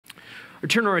We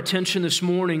turn our attention this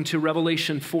morning to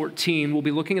Revelation 14. We'll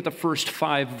be looking at the first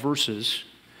 5 verses.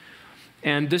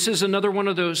 And this is another one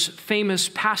of those famous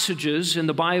passages in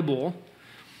the Bible.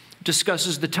 It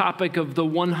discusses the topic of the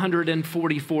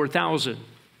 144,000.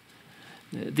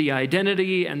 The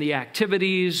identity and the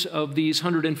activities of these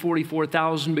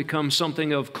 144,000 become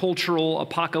something of cultural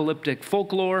apocalyptic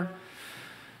folklore.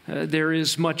 There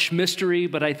is much mystery,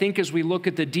 but I think as we look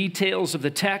at the details of the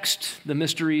text, the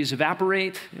mysteries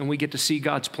evaporate and we get to see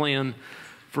God's plan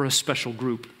for a special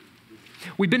group.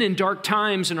 We've been in dark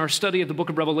times in our study of the book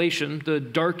of Revelation, the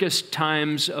darkest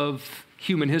times of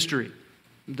human history,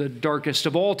 the darkest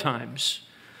of all times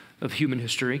of human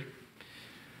history.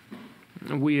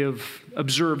 We have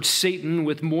observed Satan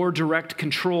with more direct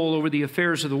control over the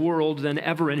affairs of the world than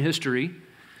ever in history.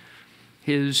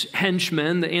 His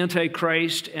henchmen, the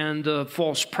Antichrist and the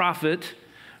false prophet,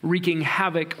 wreaking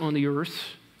havoc on the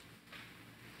earth.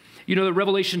 You know that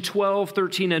Revelation 12,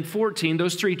 13, and 14,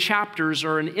 those 3 chapters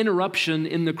are an interruption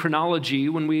in the chronology.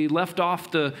 When we left off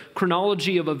the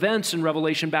chronology of events in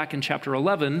Revelation back in chapter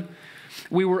 11,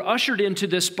 we were ushered into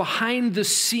this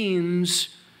behind-the-scenes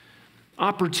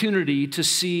opportunity to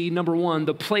see, number 1,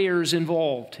 the players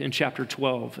involved in chapter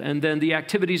 12, and then the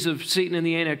activities of Satan and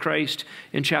the Antichrist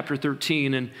in chapter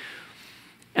 13.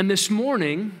 And this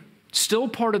morning, still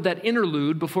part of that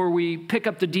interlude before we pick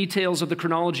up the details of the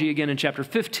chronology again in chapter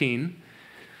 15,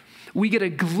 we get a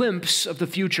glimpse of the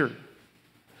future.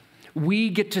 We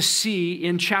get to see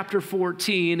in chapter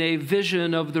 14 a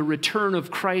vision of the return of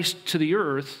Christ to the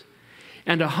earth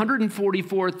and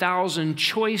 144,000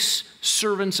 choice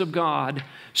servants of God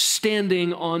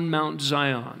standing on Mount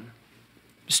Zion,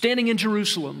 standing in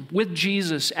Jerusalem with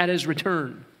Jesus at his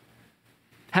return,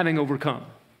 having overcome,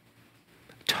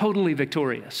 totally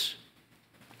victorious.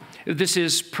 This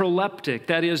is proleptic.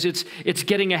 That is, it's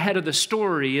getting ahead of the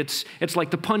story. It's like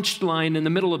the punchline in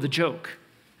the middle of the joke.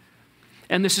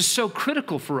 And this is so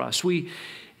critical for us.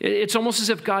 It's almost as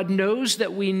if God knows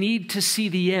that we need to see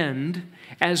the end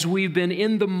as we've been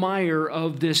in the mire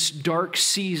of this dark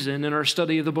season in our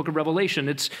study of the book of Revelation.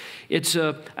 It's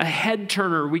a head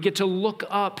turner. We get to look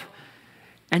up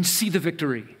and see the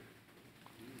victory.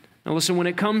 Now listen, when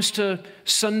it comes to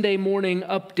Sunday morning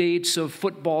updates of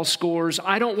football scores,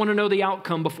 I don't want to know the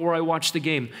outcome before I watch the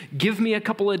game. Give me a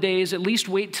couple of days, at least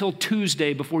wait till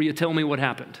Tuesday before you tell me what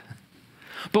happened.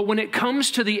 But when it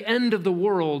comes to the end of the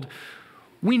world,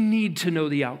 we need to know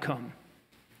the outcome.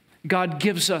 God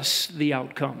gives us the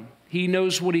outcome. He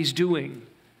knows what he's doing.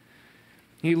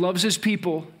 He loves his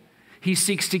people. He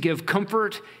seeks to give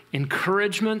comfort,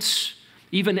 encouragements,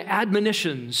 even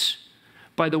admonitions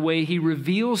by the way he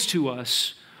reveals to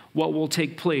us what will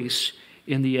take place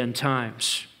in the end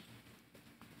times.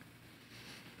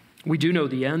 We do know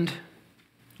the end.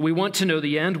 We want to know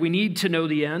the end. We need to know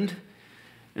the end.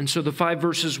 And so the 5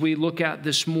 verses we look at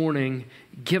this morning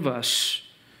give us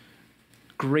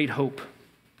great hope,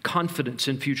 confidence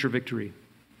in future victory.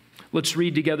 Let's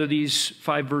read together these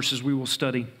 5 verses we will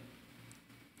study.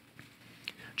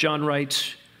 John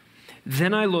writes,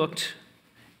 "Then I looked,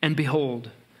 and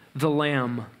behold, the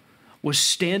Lamb was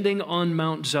standing on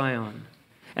Mount Zion,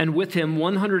 and with him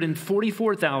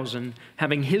 144,000,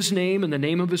 having his name and the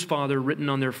name of his Father written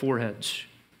on their foreheads.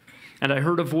 And I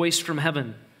heard a voice from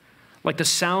heaven, like the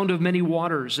sound of many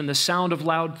waters and the sound of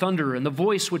loud thunder. And the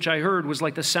voice which I heard was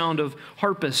like the sound of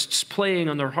harpists playing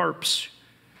on their harps.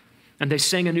 And they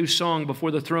sang a new song before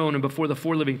the throne and before the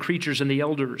 4 living creatures and the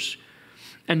elders.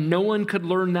 And no one could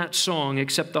learn that song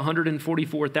except the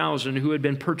 144,000 who had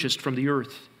been purchased from the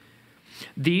earth.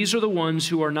 These are the ones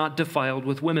who are not defiled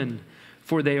with women,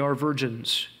 for they are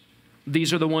virgins.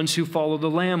 These are the ones who follow the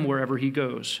Lamb wherever he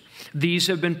goes. These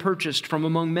have been purchased from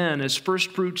among men as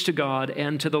firstfruits to God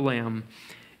and to the Lamb,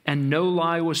 and no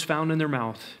lie was found in their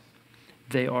mouth.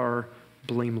 They are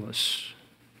blameless."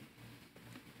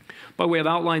 By way of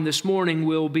outline this morning,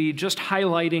 we'll be just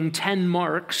highlighting 10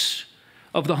 marks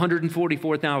of the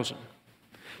 144,000.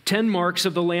 10 marks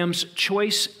of the Lamb's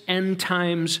choice end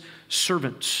times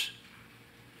servants.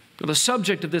 The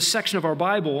subject of this section of our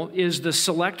Bible is the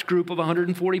select group of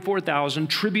 144,000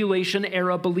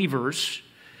 tribulation-era believers,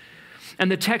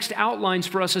 and the text outlines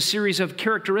for us a series of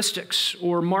characteristics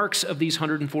or marks of these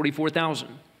 144,000.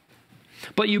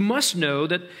 But you must know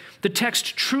that the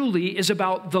text truly is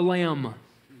about the Lamb.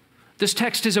 This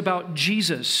text is about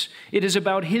Jesus. It is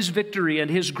about his victory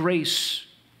and his grace.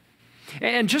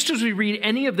 And just as we read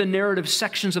any of the narrative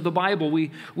sections of the Bible,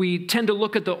 we tend to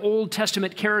look at the Old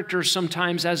Testament characters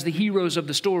sometimes as the heroes of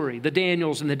the story, the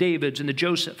Daniels and the Davids and the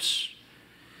Josephs.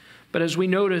 But as we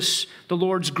notice the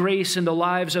Lord's grace in the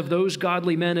lives of those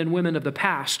godly men and women of the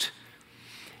past,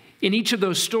 In each of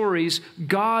those stories,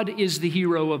 God is the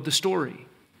hero of the story.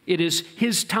 It is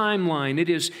his timeline. It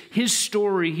is his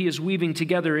story he is weaving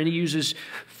together, and he uses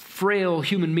frail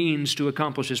human means to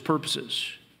accomplish his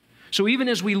purposes. So even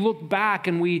as we look back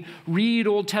and we read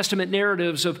Old Testament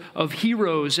narratives of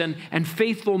heroes and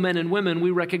faithful men and women,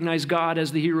 we recognize God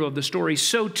as the hero of the story.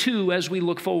 So too, as we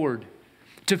look forward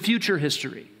to future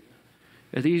history,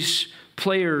 these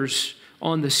players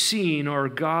on the scene are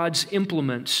God's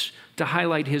implements to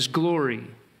highlight his glory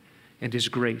and his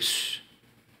grace.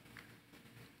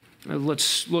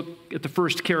 Let's look at the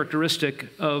first characteristic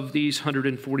of these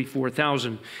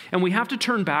 144,000. And we have to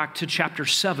turn back to chapter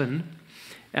 7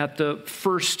 at the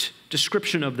first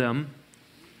description of them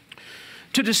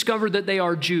to discover that they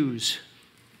are Jews.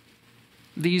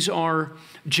 These are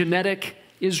genetic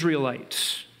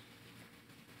Israelites.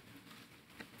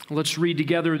 Let's read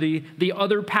together the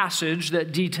other passage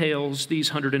that details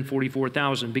these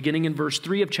 144,000. Beginning in verse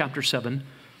 3 of chapter 7,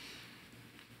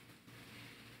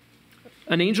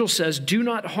 an angel says, "Do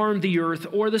not harm the earth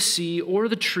or the sea or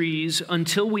the trees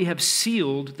until we have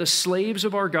sealed the slaves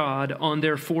of our God on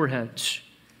their foreheads."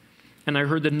 And I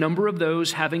heard the number of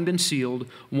those having been sealed,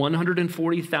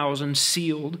 140,000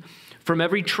 sealed from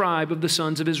every tribe of the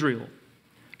sons of Israel.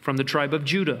 From the tribe of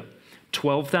Judah,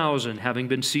 12,000 having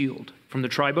been sealed. From the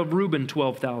tribe of Reuben,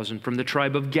 12,000. From the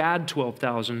tribe of Gad,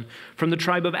 12,000. From the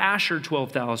tribe of Asher,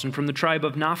 12,000. From the tribe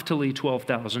of Naphtali,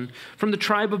 12,000. From the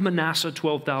tribe of Manasseh,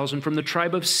 12,000. From the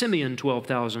tribe of Simeon,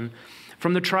 12,000.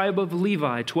 From the tribe of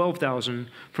Levi, 12,000.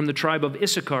 From the tribe of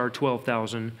Issachar,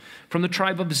 12,000. From the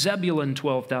tribe of Zebulun,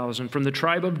 12,000. From the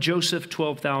tribe of Joseph,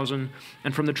 12,000.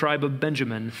 And from the tribe of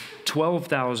Benjamin,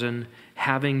 12,000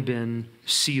 having been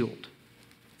sealed.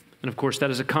 And of course, that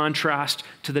is a contrast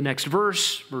to the next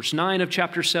verse, verse 9 of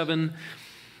chapter 7,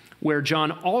 where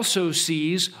John also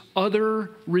sees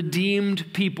other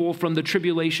redeemed people from the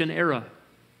tribulation era,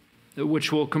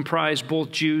 which will comprise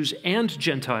both Jews and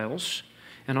Gentiles,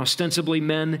 and ostensibly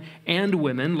men and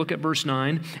women. Look at verse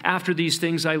 9. "After these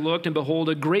things I looked, and behold,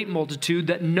 a great multitude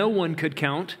that no one could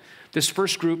count." This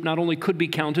first group not only could be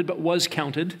counted, but was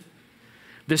counted.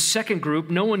 This second group,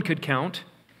 no one could count.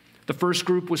 The first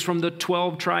group was from the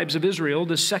 12 tribes of Israel.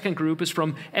 The second group is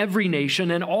from every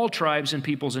nation and all tribes and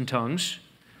peoples and tongues.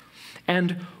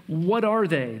 And what are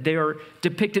they? They are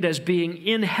depicted as being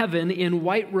in heaven in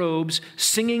white robes,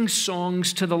 singing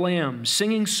songs to the Lamb,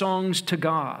 singing songs to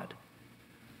God.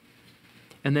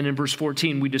 And then in verse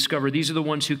 14, we discover these are the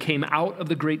ones who came out of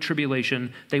the great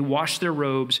tribulation. They washed their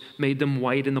robes, made them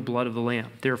white in the blood of the Lamb.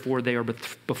 Therefore, they are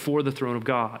before the throne of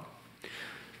God.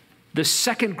 The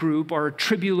second group are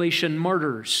tribulation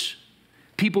martyrs,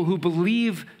 people who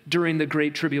believe during the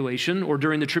Great Tribulation or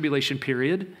during the tribulation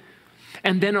period,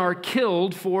 and then are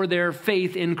killed for their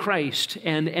faith in Christ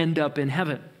and end up in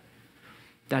heaven.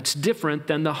 That's different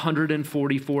than the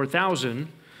 144,000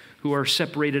 who are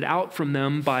separated out from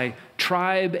them by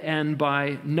tribe and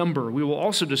by number. We will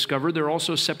also discover they're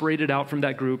also separated out from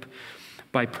that group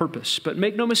by purpose. But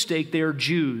make no mistake, they are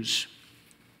Jews.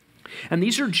 And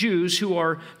these are Jews who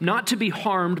are not to be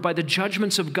harmed by the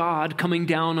judgments of God coming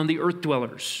down on the earth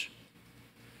dwellers.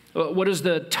 What is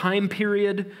the time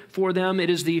period for them? It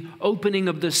is the opening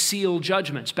of the seal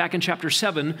judgments. Back in chapter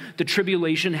 7, the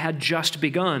tribulation had just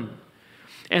begun.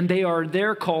 And they are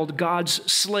there called God's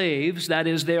slaves. That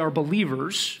is, they are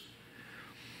believers.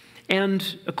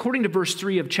 And according to verse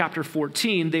 3 of chapter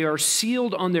 14, they are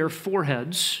sealed on their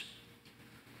foreheads.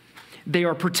 They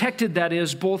are protected, that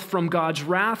is, both from God's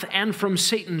wrath and from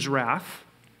Satan's wrath,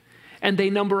 and they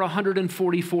number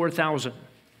 144,000.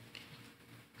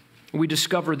 We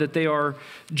discover that they are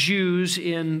Jews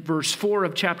in verse 4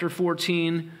 of chapter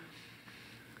 14,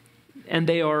 and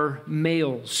they are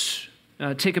males.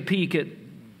 Take a peek at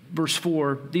verse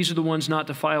 4. These are the ones not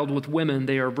defiled with women,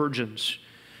 they are virgins.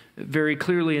 Very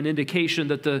clearly an indication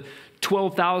that the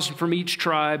 12,000 from each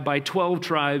tribe by 12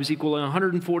 tribes equaling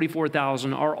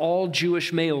 144,000 are all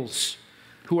Jewish males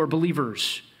who are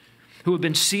believers, who have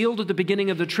been sealed at the beginning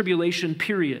of the tribulation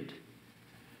period.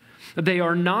 They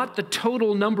are not the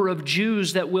total number of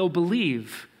Jews that will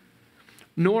believe,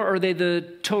 nor are they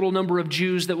the total number of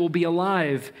Jews that will be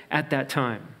alive at that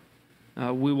time.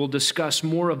 We will discuss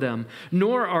more of them.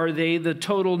 Nor are they the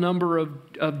total number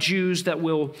of Jews that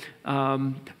will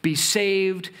be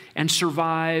saved and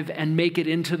survive and make it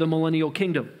into the millennial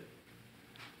kingdom.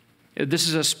 This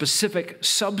is a specific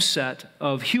subset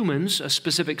of humans, a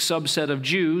specific subset of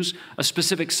Jews, a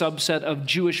specific subset of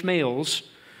Jewish males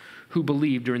who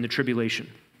believed during the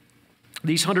tribulation.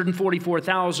 These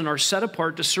 144,000 are set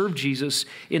apart to serve Jesus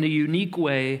in a unique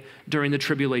way during the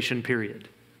tribulation period.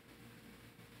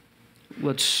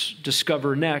 let's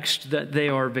discover next that they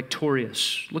are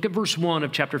victorious. Look at verse 1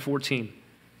 of chapter 14.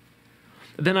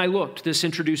 Then I looked. This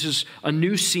introduces a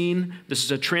new scene. This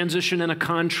is a transition and a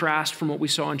contrast from what we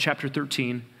saw in chapter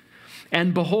 13.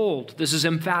 And behold, this is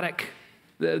emphatic.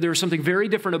 There's something very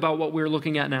different about what we're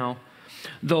looking at now.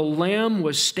 The Lamb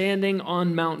was standing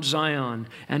on Mount Zion,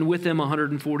 and with him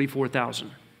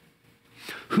 144,000.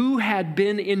 Who had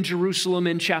been in Jerusalem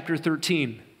in chapter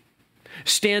 13?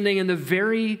 Standing in the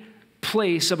very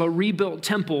place of a rebuilt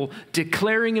temple,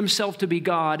 declaring himself to be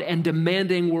God and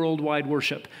demanding worldwide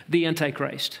worship, the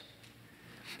Antichrist.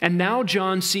 And now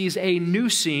John sees a new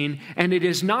scene, and it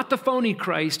is not the phony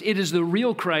Christ, it is the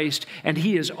real Christ, and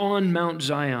he is on Mount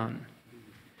Zion.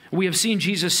 We have seen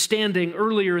Jesus standing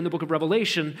earlier in the book of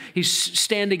Revelation. He's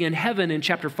standing in heaven in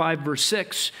chapter 5, verse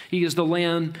 6. He is the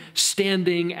Lamb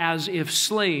standing as if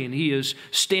slain. He is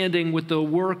standing with the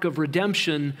work of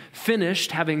redemption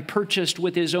finished, having purchased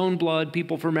with his own blood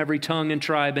people from every tongue and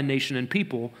tribe and nation and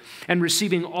people, and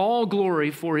receiving all glory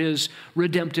for his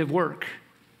redemptive work.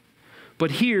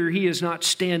 But here he is not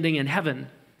standing in heaven.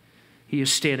 He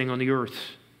is standing on the earth.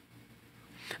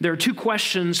 There are two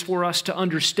questions for us to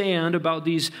understand about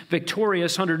these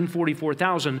victorious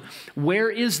 144,000. Where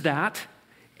is that,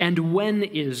 and when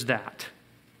is that?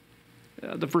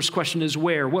 The first question is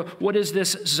where? What is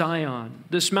this Zion?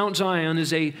 This Mount Zion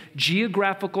is a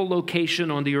geographical location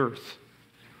on the earth.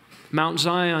 Mount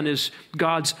Zion is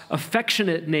God's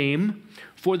affectionate name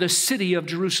for the city of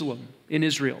Jerusalem in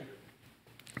Israel.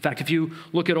 In fact, if you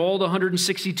look at all the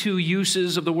 162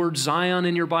 uses of the word Zion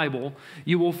in your Bible,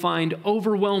 you will find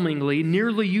overwhelmingly,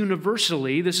 nearly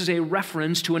universally, this is a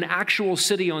reference to an actual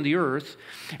city on the earth,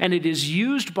 and it is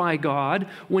used by God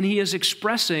when he is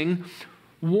expressing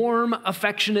warm,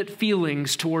 affectionate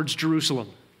feelings towards Jerusalem.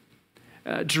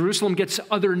 Jerusalem gets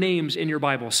other names in your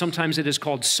Bible. Sometimes it is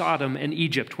called Sodom and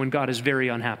Egypt when God is very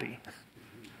unhappy.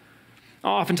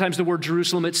 Oftentimes the word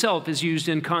Jerusalem itself is used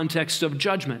in context of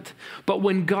judgment. But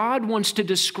when God wants to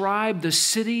describe the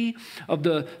city of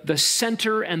the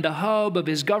center and the hub of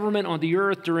his government on the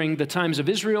earth during the times of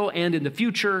Israel and in the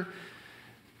future,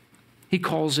 he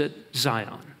calls it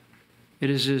Zion. It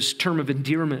is his term of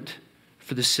endearment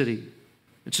for the city.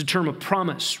 It's a term of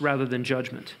promise rather than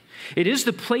judgment. It is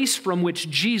the place from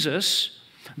which Jesus,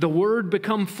 the Word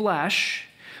become flesh,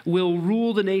 will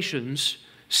rule the nations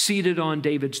seated on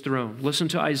David's throne. Listen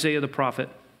to Isaiah the prophet,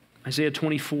 Isaiah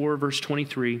 24, verse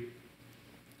 23.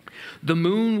 The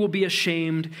moon will be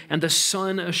ashamed and the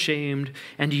sun ashamed,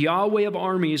 and Yahweh of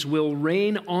armies will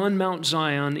reign on Mount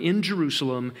Zion in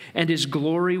Jerusalem, and his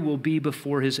glory will be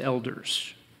before his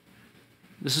elders.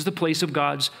 This is the place of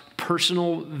God's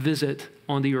personal visit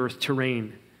on the earth to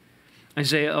reign.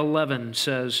 Isaiah 11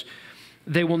 says,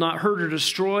 they will not hurt or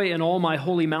destroy in all my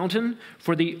holy mountain,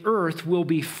 for the earth will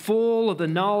be full of the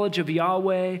knowledge of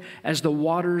Yahweh as the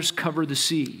waters cover the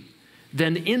sea.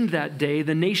 Then in that day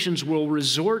the nations will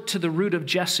resort to the root of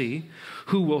Jesse,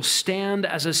 who will stand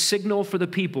as a signal for the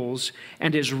peoples,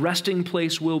 and his resting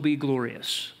place will be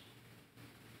glorious.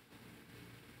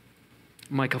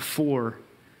 Micah 4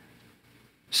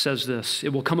 says this, it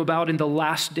will come about in the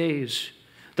last days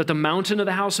that the mountain of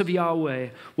the house of Yahweh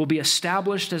will be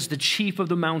established as the chief of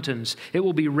the mountains. It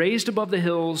will be raised above the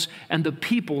hills, and the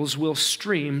peoples will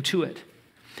stream to it.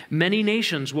 Many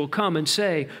nations will come and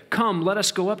say, come, let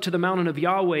us go up to the mountain of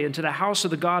Yahweh and to the house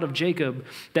of the God of Jacob,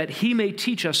 that he may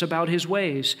teach us about his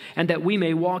ways, and that we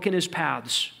may walk in his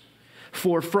paths.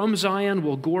 For from Zion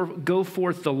will go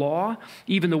forth the law,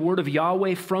 even the word of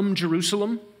Yahweh from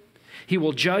Jerusalem. He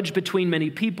will judge between many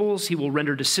peoples. He will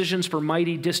render decisions for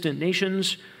mighty distant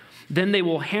nations. Then they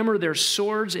will hammer their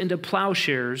swords into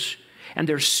plowshares and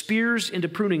their spears into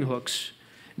pruning hooks.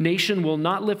 Nation will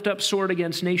not lift up sword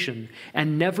against nation,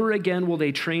 and never again will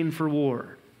they train for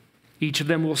war. Each of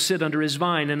them will sit under his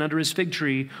vine and under his fig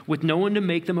tree, with no one to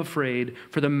make them afraid,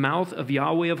 for the mouth of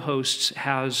Yahweh of hosts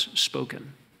has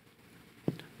spoken.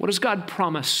 What does God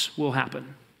promise will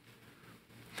happen?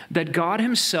 That God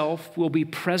himself will be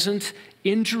present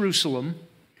in Jerusalem,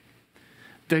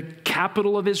 the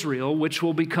capital of Israel, which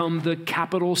will become the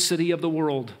capital city of the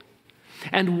world.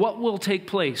 And what will take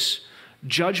place?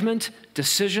 Judgment,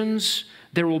 decisions,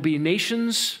 there will be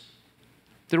nations,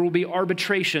 there will be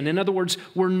arbitration. In other words,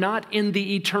 we're not in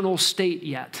the eternal state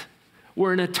yet.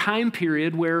 We're in a time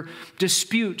period where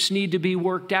disputes need to be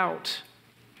worked out,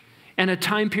 and a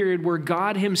time period where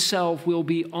God himself will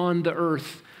be on the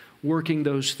earth working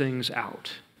those things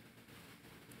out.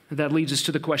 That leads us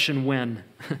to the question, when?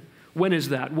 When is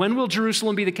that? When will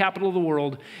Jerusalem be the capital of the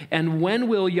world? And when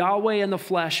will Yahweh in the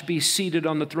flesh be seated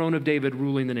on the throne of David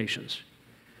ruling the nations?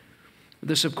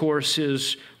 This, of course,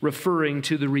 is referring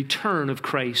to the return of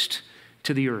Christ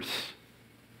to the earth,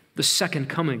 the second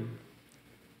coming.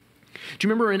 Do you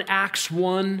remember in Acts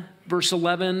 1, verse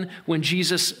 11, when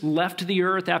Jesus left the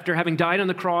earth after having died on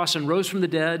the cross and rose from the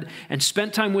dead and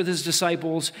spent time with his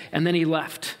disciples, and then he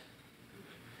left?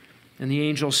 And the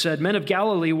angel said, "Men of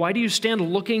Galilee, why do you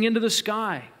stand looking into the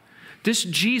sky? This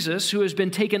Jesus who has been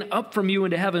taken up from you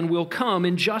into heaven will come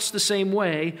in just the same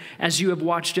way as you have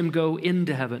watched him go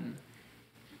into heaven."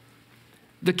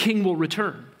 The King will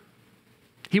return.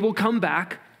 He will come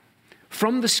back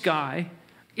from the sky,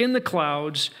 in the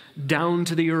clouds, down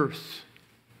to the earth.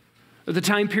 The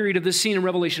time period of this scene in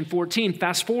Revelation 14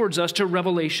 fast forwards us to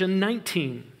Revelation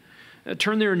 19.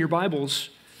 Turn there in your Bibles.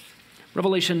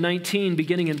 Revelation 19,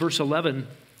 beginning in verse 11,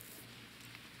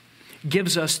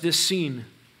 gives us this scene.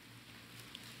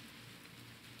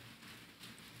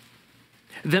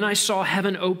 "Then I saw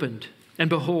heaven opened, and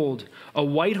behold, a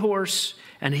white horse,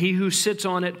 and he who sits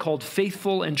on it called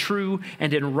Faithful and True,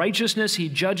 and in righteousness he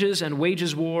judges and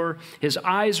wages war. His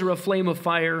eyes are a flame of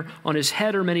fire. On his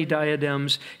head are many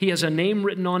diadems. He has a name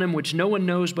written on him which no one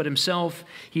knows but himself.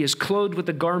 He is clothed with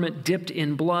a garment dipped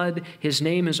in blood. His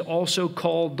name is also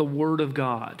called the Word of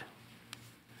God."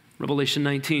 Revelation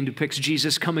 19 depicts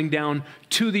Jesus coming down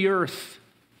to the earth,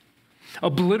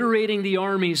 obliterating the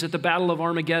armies at the Battle of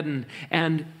Armageddon,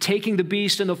 and taking the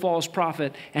beast and the false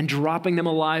prophet and dropping them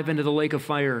alive into the lake of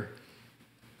fire,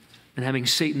 and having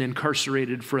Satan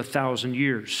incarcerated for 1,000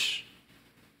 years.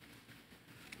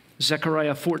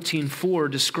 Zechariah 14:4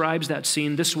 describes that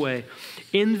scene this way: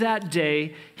 "In that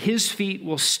day his feet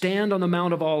will stand on the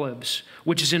Mount of Olives,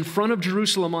 which is in front of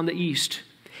Jerusalem on the east.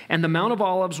 And the Mount of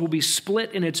Olives will be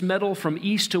split in its middle from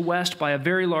east to west by a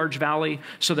very large valley,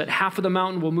 so that half of the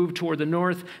mountain will move toward the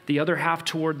north, the other half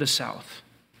toward the south."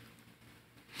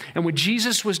 And when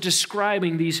Jesus was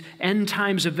describing these end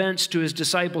times events to his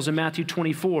disciples in Matthew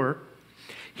 24,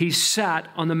 he sat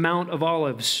on the Mount of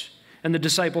Olives. And the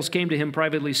disciples came to him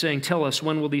privately saying, "Tell us,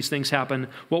 when will these things happen?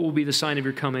 What will be the sign of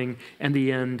your coming and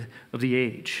the end of the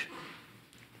age?"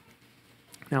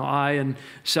 Now, I and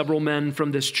several men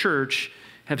from this church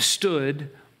have stood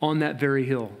on that very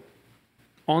hill,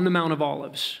 on the Mount of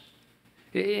Olives,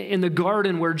 in the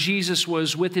garden where Jesus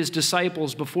was with his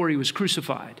disciples before he was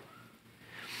crucified.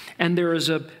 And there is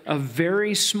a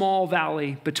very small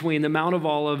valley between the Mount of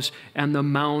Olives and the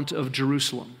Mount of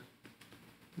Jerusalem,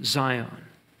 Zion.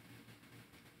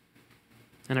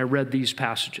 And I read these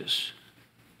passages.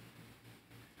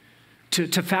 To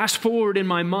fast forward in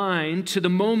my mind to the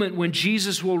moment when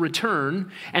Jesus will return,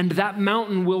 and that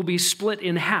mountain will be split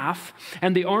in half,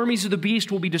 and the armies of the beast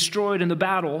will be destroyed in the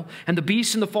battle, and the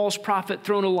beast and the false prophet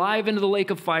thrown alive into the lake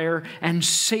of fire, and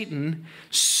Satan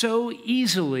so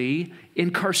easily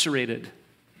incarcerated.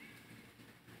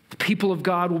 The people of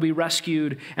God will be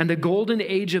rescued, and the golden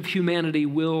age of humanity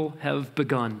will have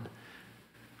begun.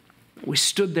 We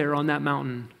stood there on that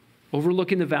mountain,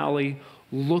 overlooking the valley,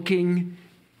 looking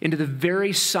into the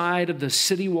very side of the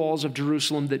city walls of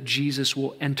Jerusalem that Jesus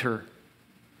will enter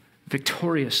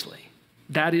victoriously.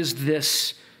 That is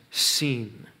this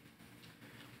scene.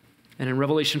 And in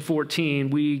Revelation 14,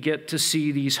 we get to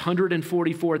see these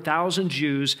 144,000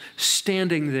 Jews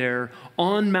standing there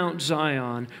on Mount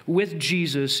Zion with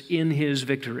Jesus in his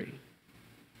victory.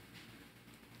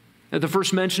 Now, the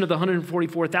first mention of the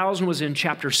 144,000 was in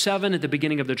chapter 7 at the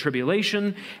beginning of the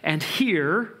tribulation, and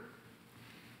here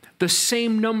the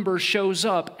same number shows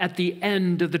up at the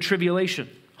end of the tribulation.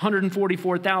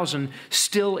 144,000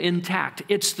 still intact.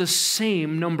 It's the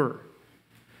same number.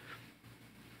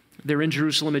 They're in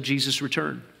Jerusalem at Jesus'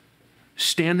 return,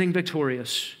 standing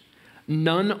victorious.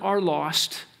 None are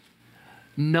lost.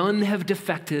 None have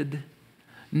defected.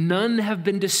 None have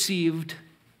been deceived.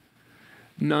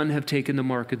 None have taken the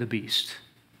mark of the beast.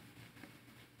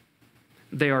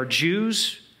 They are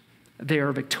Jews. They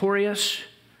are victorious.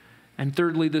 And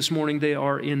thirdly, this morning, they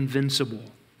are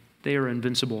invincible. They are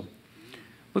invincible.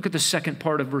 Look at the second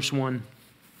part of verse 1.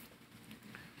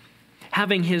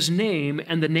 "Having his name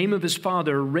and the name of his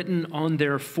Father written on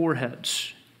their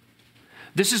foreheads."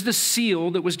 This is the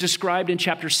seal that was described in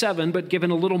chapter 7, but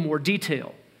given a little more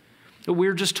detail.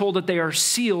 We're just told that they are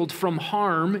sealed from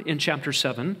harm in chapter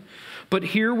 7, but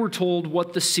here we're told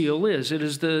what the seal is. It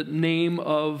is the name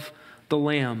of the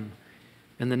Lamb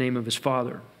and the name of his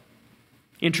Father.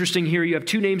 Interesting here, you have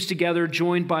two names together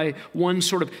joined by one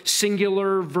sort of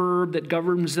singular verb that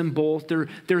governs them both.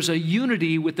 There's a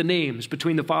unity with the names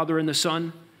between the Father and the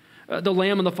Son. The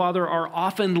Lamb and the Father are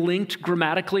often linked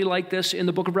grammatically like this in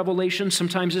the book of Revelation.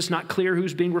 Sometimes it's not clear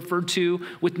who's being referred to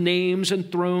with names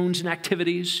and thrones and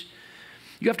activities.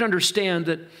 You have to understand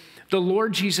that The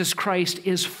Lord Jesus Christ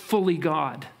is fully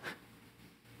God.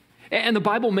 And the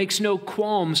Bible makes no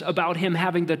qualms about him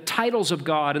having the titles of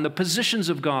God and the positions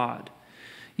of God,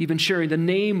 even sharing the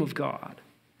name of God.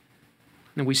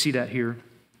 And we see that here.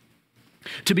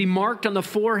 To be marked on the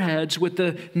foreheads with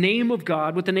the name of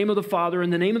God, with the name of the Father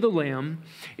and the name of the Lamb,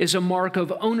 is a mark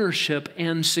of ownership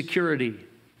and security.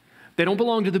 They don't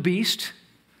belong to the beast.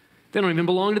 They don't even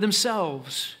belong to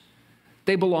themselves.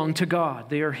 They belong to God.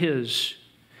 They are his,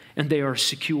 and they are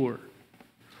secure.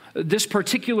 This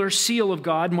particular seal of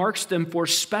God marks them for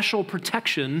special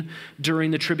protection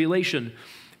during the tribulation.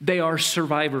 They are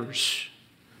survivors.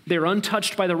 They're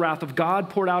untouched by the wrath of God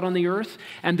poured out on the earth,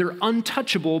 and they're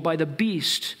untouchable by the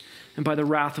beast and by the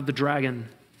wrath of the dragon.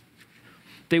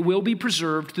 They will be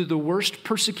preserved through the worst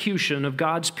persecution of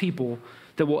God's people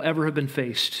that will ever have been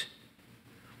faced.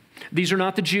 These are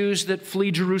not the Jews that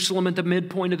flee Jerusalem at the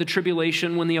midpoint of the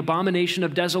tribulation when the abomination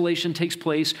of desolation takes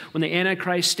place, when the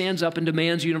Antichrist stands up and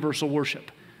demands universal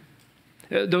worship.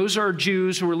 Those are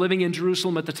Jews who were living in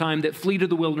Jerusalem at the time that flee to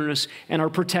the wilderness and are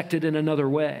protected in another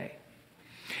way.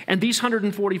 And these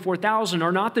 144,000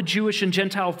 are not the Jewish and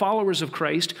Gentile followers of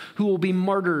Christ who will be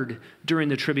martyred during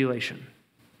the tribulation.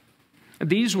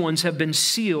 These ones have been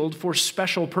sealed for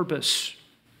special purpose.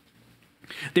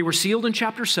 They were sealed in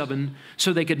chapter 7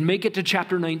 so they could make it to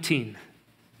chapter 19.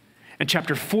 And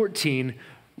chapter 14,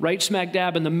 right smack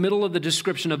dab in the middle of the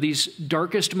description of these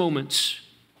darkest moments,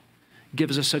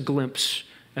 gives us a glimpse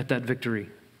at that victory.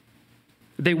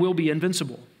 They will be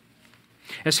invincible.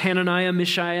 As Hananiah,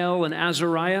 Mishael, and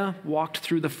Azariah walked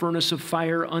through the furnace of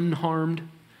fire unharmed,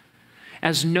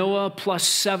 as Noah plus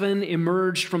 7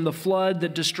 emerged from the flood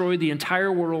that destroyed the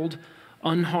entire world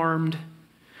unharmed,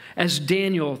 as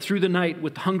Daniel through the night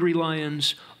with hungry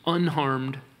lions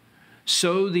unharmed,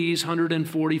 so these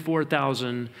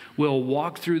 144,000 will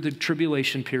walk through the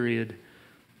tribulation period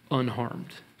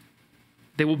unharmed.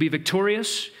 They will be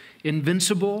victorious,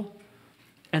 invincible,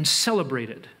 and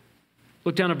celebrated.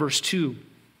 Look down at verse 2.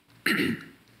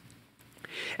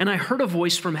 And I heard a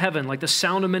voice from heaven like the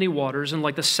sound of many waters and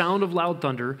like the sound of loud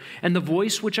thunder, and the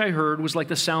voice which I heard was like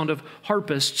the sound of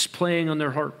harpists playing on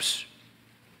their harps.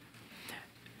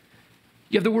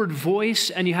 You have the word voice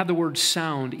and you have the word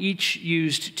sound, each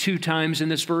used 2 times in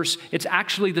this verse. It's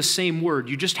actually the same word.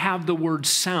 You just have the word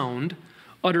sound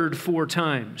uttered 4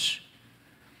 times.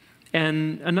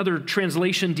 And another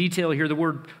translation detail here, the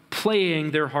word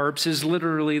playing their harps is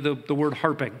literally the word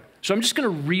harping. So I'm just going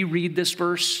to reread this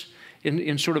verse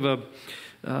in sort of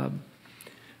a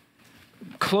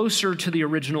closer to the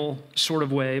original sort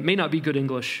of way. It may not be good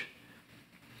English.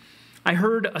 I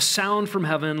heard a sound from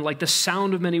heaven like the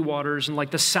sound of many waters and like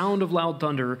the sound of loud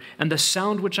thunder, and the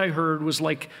sound which I heard was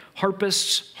like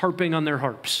harpists harping on their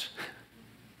harps.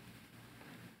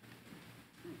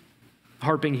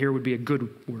 Harping here would be a good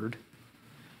word.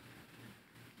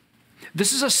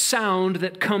 This is a sound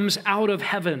that comes out of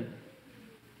heaven.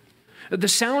 The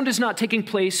sound is not taking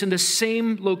place in the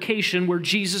same location where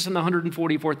Jesus and the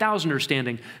 144,000 are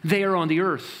standing. They are on the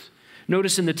earth.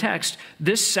 Notice in the text,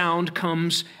 this sound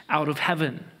comes out of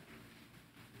heaven.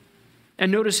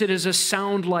 And notice it is a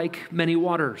sound like many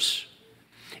waters.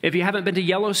 If you haven't been to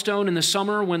Yellowstone in the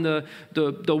summer when the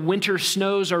winter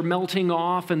snows are melting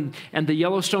off and the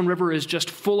Yellowstone River is just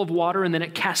full of water and then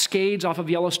it cascades off of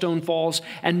Yellowstone Falls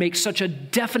and makes such a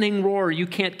deafening roar you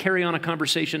can't carry on a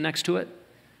conversation next to it.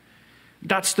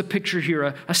 That's the picture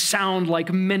here, a sound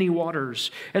like many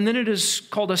waters. And then it is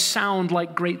called a sound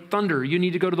like great thunder. You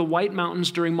need to go to the White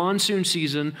Mountains during monsoon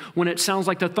season when it sounds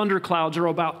like the thunder clouds are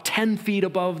about 10 feet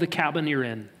above the cabin you're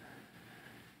in.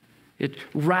 It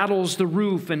rattles the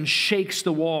roof and shakes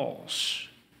the walls.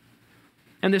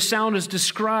 And this sound is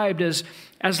described as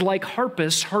like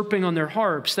harpists harping on their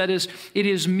harps. That is, it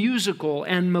is musical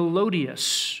and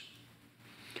melodious.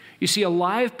 You see, a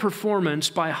live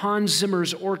performance by Hans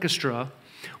Zimmer's orchestra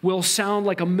will sound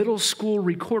like a middle school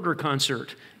recorder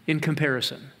concert in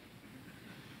comparison.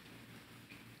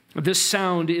 This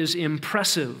sound is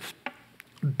impressive,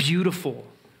 beautiful,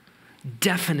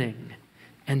 deafening,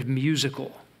 and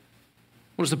musical.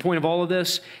 What is the point of all of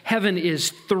this? Heaven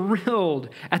is thrilled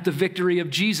at the victory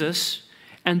of Jesus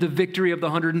and the victory of the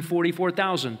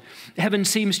 144,000. Heaven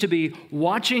seems to be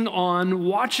watching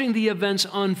the events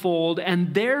unfold,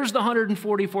 and there's the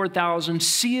 144,000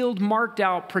 sealed, marked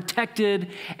out,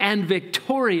 protected, and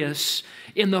victorious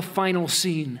in the final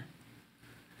scene.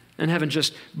 And heaven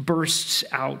just bursts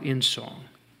out in song.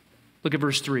 Look at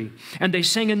verse 3. And they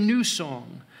sang a new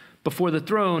song before the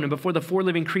throne and before the 4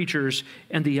 living creatures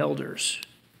and the elders.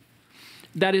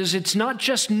 That is, it's not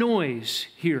just noise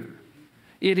here.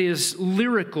 It is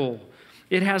lyrical.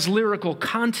 It has lyrical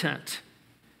content.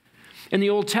 In the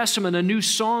Old Testament, a new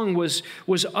song was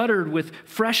uttered with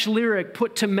fresh lyric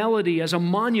put to melody as a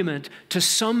monument to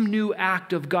some new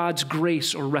act of God's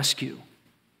grace or rescue.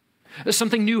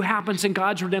 Something new happens in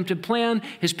God's redemptive plan.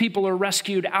 His people are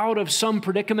rescued out of some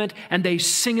predicament, and they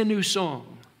sing a new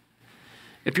song.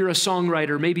 If you're a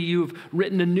songwriter, maybe you've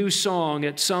written a new song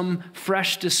at some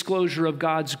fresh disclosure of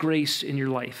God's grace in your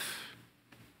life.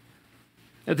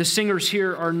 The singers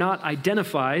here are not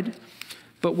identified,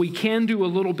 but we can do a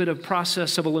little bit of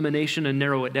process of elimination and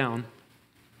narrow it down.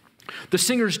 The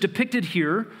singers depicted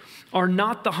here are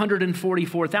not the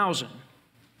 144,000.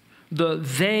 The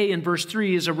they in verse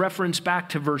 3 is a reference back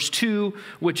to verse 2,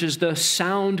 which is the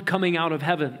sound coming out of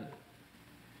heaven.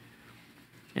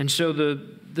 And so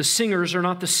the singers are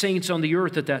not the saints on the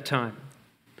earth at that time.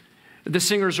 The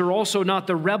singers are also not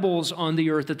the rebels on the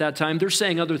earth at that time. They're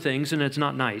saying other things, and it's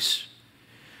not nice.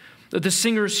 The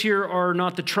singers here are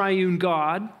not the triune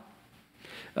God.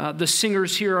 The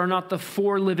singers here are not the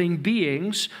four living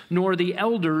beings, nor the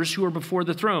elders who are before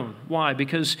the throne. Why?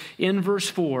 Because in verse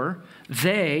 4,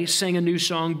 they sang a new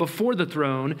song before the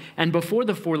throne and before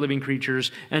the four living creatures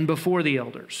and before the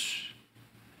elders.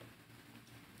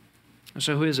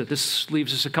 So who is it? This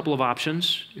leaves us a couple of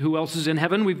options. Who else is in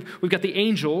heaven? We've got the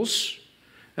angels.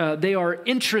 They are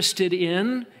interested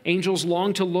in, angels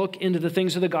long to look into the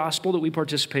things of the gospel that we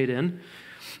participate in.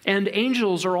 And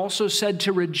angels are also said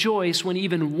to rejoice when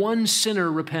even one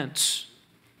sinner repents.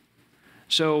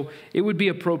 So it would be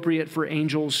appropriate for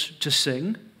angels to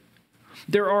sing.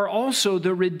 There are also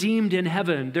the redeemed in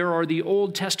heaven. There are the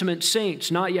Old Testament saints,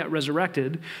 not yet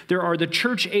resurrected. There are the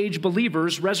church age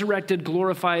believers, resurrected,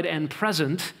 glorified, and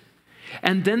present.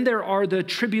 And then there are the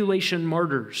tribulation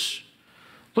martyrs.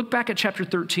 Look back at chapter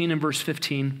 13 and verse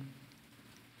 15.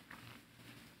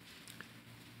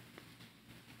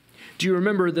 Do you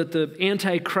remember that the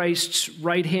Antichrist's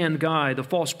right-hand guy, the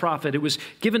false prophet, it was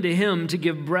given to him to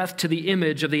give breath to the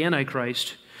image of the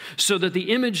Antichrist, so that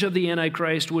the image of the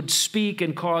Antichrist would speak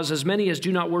and cause as many as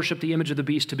do not worship the image of the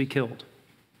beast to be killed?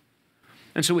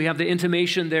 And so we have the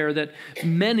intimation there that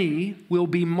many will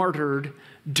be martyred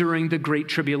during the Great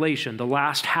Tribulation, the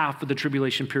last half of the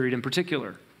tribulation period in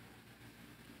particular.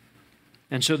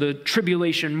 And so the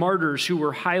tribulation martyrs who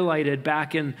were highlighted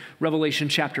back in Revelation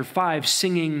chapter 5,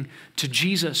 singing to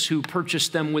Jesus who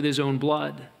purchased them with his own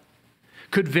blood,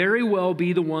 could very well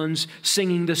be the ones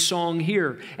singing the song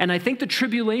here. And I think the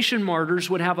tribulation martyrs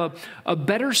would have a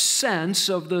better sense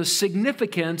of the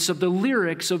significance of the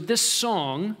lyrics of this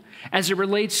song as it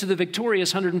relates to the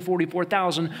victorious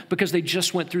 144,000 because they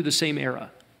just went through the same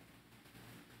era.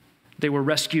 They were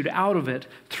rescued out of it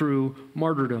through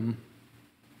martyrdom.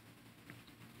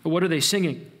 But what are they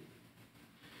singing?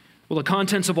 Well, the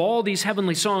contents of all these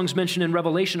heavenly songs mentioned in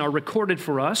Revelation are recorded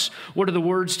for us. What are the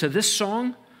words to this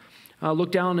song?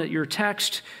 Look down at your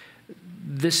text.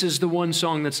 This is the one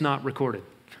song that's not recorded.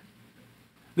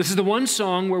 This is the one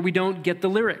song where we don't get the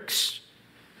lyrics.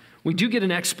 We do get an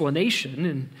explanation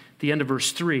in the end of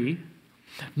verse 3.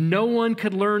 No one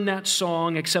could learn that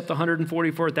song except the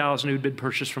 144,000 who'd been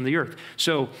purchased from the earth.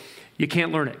 So you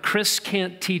can't learn it. Chris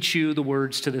can't teach you the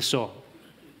words to this song.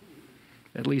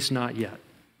 At least not yet.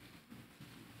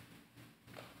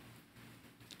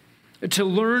 To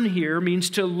learn here means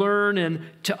to learn and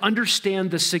to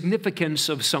understand the significance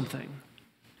of something.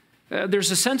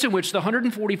 There's a sense in which the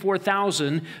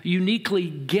 144,000 uniquely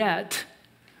get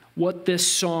what this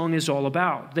song is all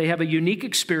about. They have a unique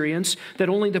experience that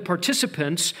only the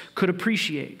participants could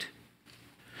appreciate.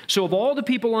 So of all the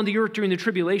people on the earth during the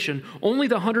tribulation, only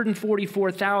the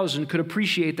 144,000 could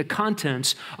appreciate the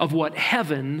contents of what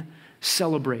heaven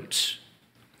celebrates.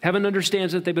 Heaven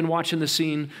understands that they've been watching the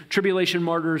scene. Tribulation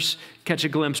martyrs catch a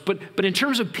glimpse. But in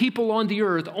terms of people on the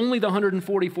earth, only the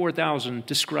 144,000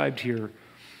 described here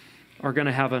are going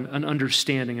to have an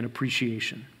understanding and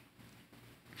appreciation.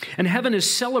 And heaven is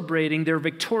celebrating their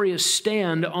victorious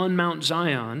stand on Mount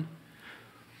Zion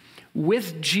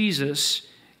with Jesus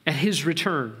at his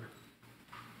return.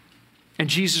 And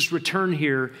Jesus' return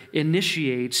here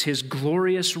initiates his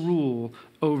glorious rule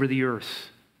over the earth.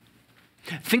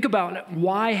 Think about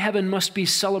why heaven must be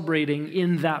celebrating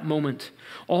in that moment.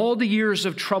 All the years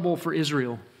of trouble for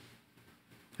Israel.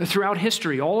 Throughout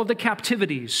history, all of the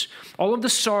captivities, all of the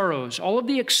sorrows, all of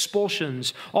the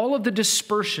expulsions, all of the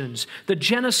dispersions, the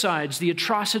genocides, the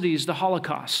atrocities, the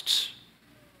holocausts.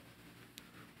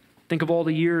 Think of all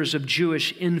the years of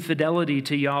Jewish infidelity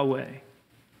to Yahweh.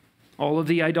 All of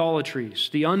the idolatries,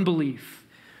 the unbelief,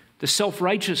 the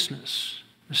self-righteousness,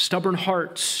 the stubborn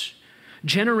hearts,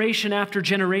 generation after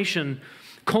generation,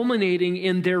 culminating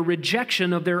in their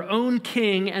rejection of their own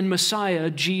king and Messiah,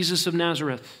 Jesus of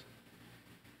Nazareth.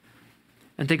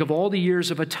 And think of all the years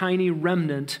of a tiny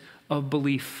remnant of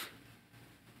belief.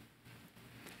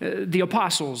 The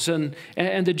apostles and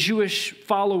the Jewish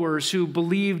followers who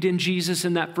believed in Jesus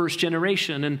in that first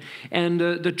generation, and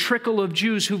the trickle of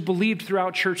Jews who believed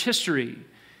throughout church history.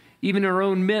 Even in our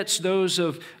own midst, those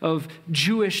of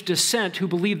Jewish descent who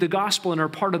believe the gospel and are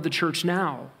part of the church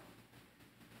now.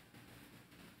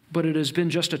 But it has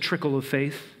been just a trickle of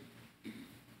faith.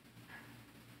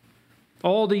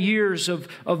 All the years of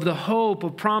the hope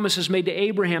of promises made to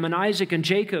Abraham and Isaac and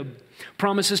Jacob,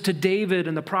 promises to David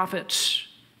and the prophets.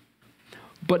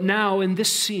 But now in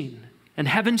this scene, and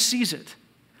heaven sees it,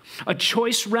 a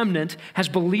choice remnant has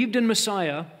believed in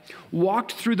Messiah,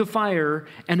 walked through the fire,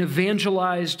 and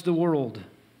evangelized the world.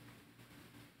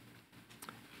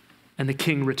 And the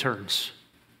king returns.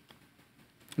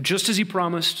 Just as he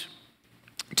promised,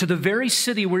 to the very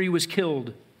city where he was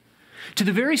killed, to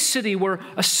the very city where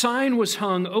a sign was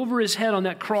hung over his head on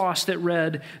that cross that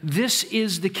read, "This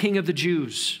is the King of the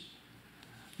Jews."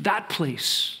 That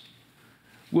place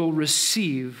will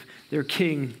receive their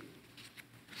king.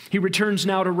 He returns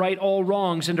now to right all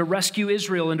wrongs and to rescue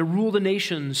Israel and to rule the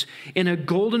nations in a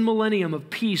golden millennium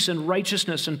of peace and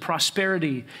righteousness and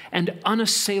prosperity and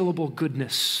unassailable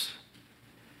goodness.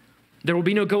 There will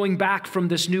be no going back from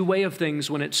this new way of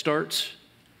things when it starts.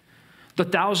 The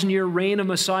 1,000-year reign of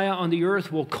Messiah on the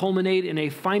earth will culminate in a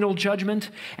final judgment,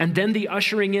 and then the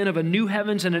ushering in of a new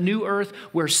heavens and a new earth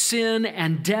where sin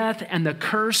and death and the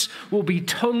curse will be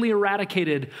totally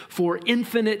eradicated for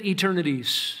infinite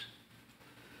eternities.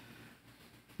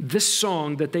 This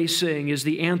song that they sing is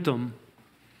the anthem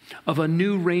of a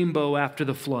new rainbow after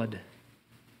the flood.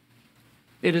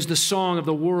 It is the song of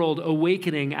the world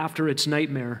awakening after its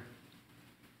nightmare.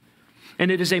 And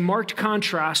it is a marked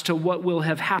contrast to what will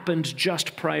have happened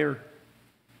just prior.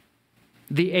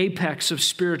 The apex of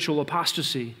spiritual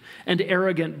apostasy and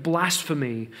arrogant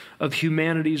blasphemy of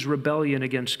humanity's rebellion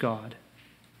against God.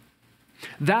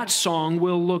 That song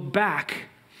will look back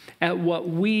at what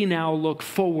we now look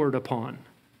forward upon.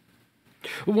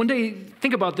 One day,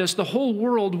 think about this, the whole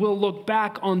world will look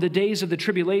back on the days of the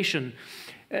tribulation.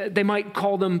 They might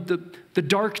call them the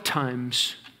dark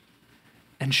times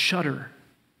and shudder.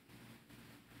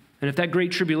 And if that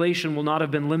great tribulation will not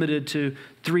have been limited to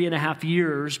 3.5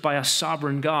 years by a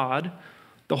sovereign God,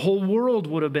 the whole world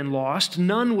would have been lost,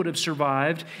 none would have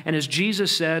survived, and as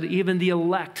Jesus said, even the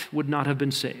elect would not have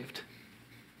been saved.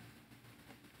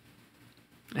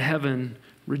 Heaven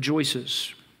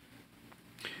rejoices.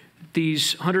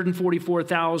 These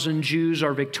 144,000 Jews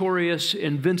are victorious,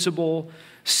 invincible,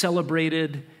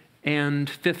 celebrated, and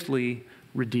fifthly,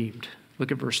 redeemed.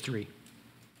 Look at verse 3.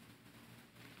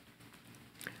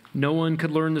 No one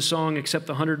could learn the song except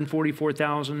the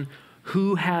 144,000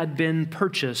 who had been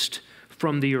purchased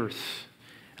from the earth.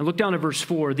 And look down at verse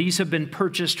 4. These have been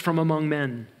purchased from among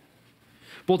men.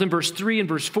 Both in verse 3 and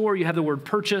verse 4, you have the word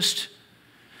purchased.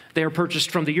 They are purchased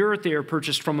from the earth. They are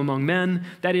purchased from among men.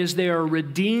 That is, they are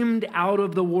redeemed out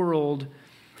of the world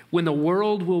when the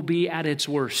world will be at its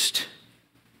worst.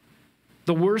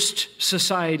 The worst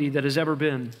society that has ever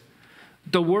been.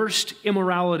 The worst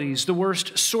immoralities, the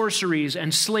worst sorceries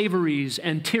and slaveries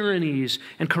and tyrannies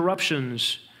and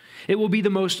corruptions. It will be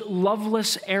the most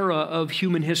loveless era of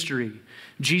human history.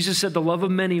 Jesus said the love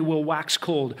of many will wax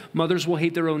cold. Mothers will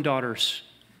hate their own daughters.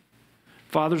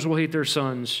 Fathers will hate their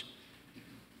sons.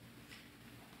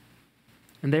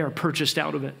 And they are purchased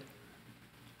out of it.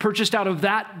 Purchased out of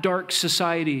that dark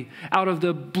society, out of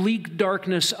the bleak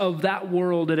darkness of that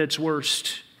world at its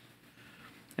worst.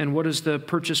 And what is the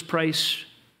purchase price?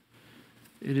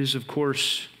 It is, of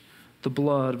course, the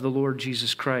blood of the Lord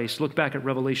Jesus Christ. Look back at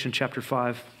Revelation chapter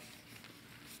 5.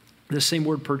 The same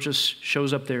word purchase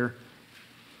shows up there.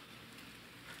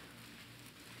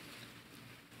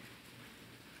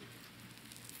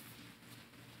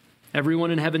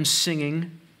 Everyone in heaven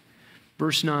singing.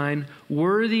 Verse 9,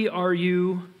 worthy are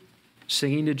you,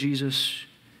 singing to Jesus,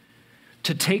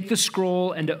 to take the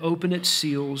scroll and to open its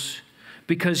seals,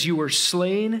 because you were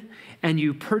slain and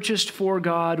you purchased for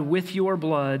God with your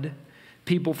blood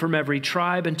people from every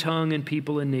tribe and tongue and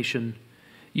people and nation.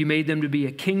 You made them to be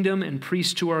a kingdom and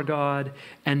priests to our God,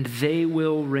 and they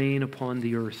will reign upon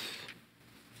the earth.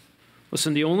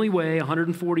 Listen, the only way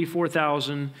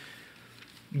 144,000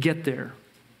 get there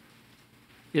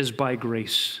is by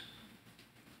grace.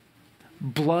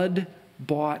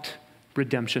 Blood-bought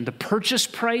redemption. The purchase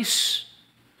price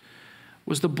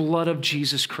was the blood of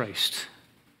Jesus Christ.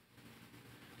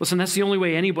 Listen, that's the only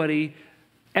way anybody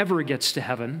ever gets to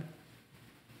heaven.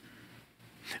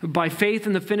 By faith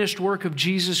in the finished work of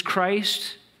Jesus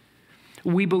Christ,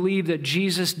 we believe that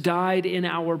Jesus died in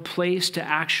our place to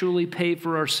actually pay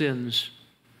for our sins.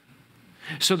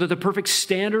 so that the perfect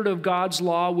standard of God's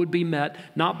law would be met,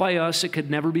 not by us, it could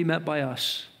never be met by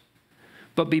us,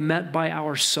 but be met by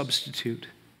our substitute.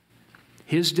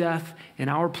 His death in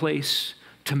our place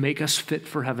to make us fit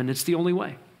for heaven. It's the only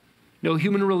way. No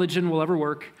human religion will ever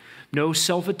work. No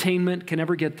self-attainment can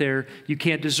ever get there. You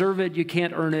can't deserve it. You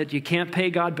can't earn it. You can't pay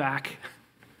God back.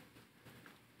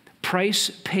 Price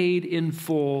paid in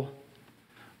full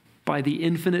by the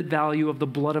infinite value of the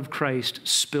blood of Christ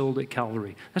spilled at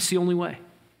Calvary. That's the only way.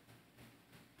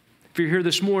 If you're here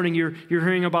this morning, you're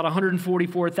hearing about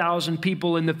 144,000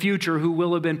 people in the future who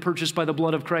will have been purchased by the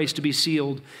blood of Christ to be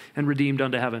sealed and redeemed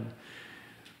unto heaven.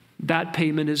 That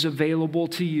payment is available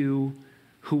to you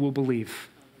who will believe,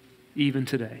 even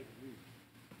today.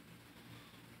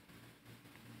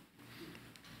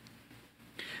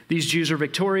 These Jews are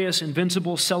victorious,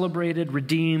 invincible, celebrated,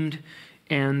 redeemed,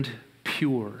 and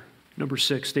pure. Number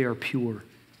 6, they are pure.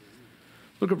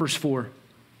 Look at verse 4.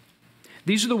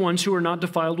 These are the ones who are not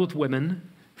defiled with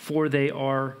women, for they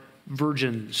are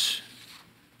virgins.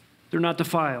 They're not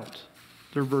defiled.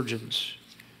 They're virgins.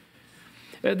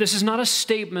 This is not a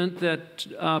statement that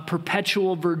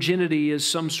perpetual virginity is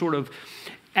some sort of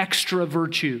extra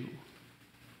virtue.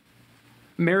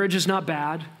 Marriage is not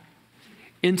bad.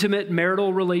 Intimate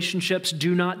marital relationships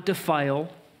do not defile.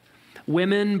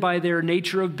 Women, by their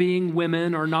nature of being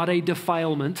women, are not a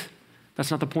defilement.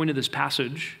 That's not the point of this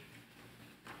passage.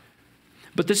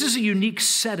 But this is a unique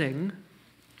setting,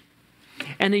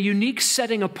 and a unique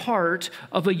setting apart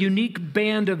of a unique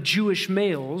band of Jewish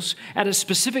males at a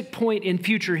specific point in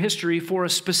future history for a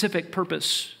specific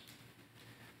purpose.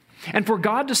 And for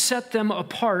God to set them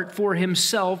apart for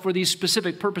himself for these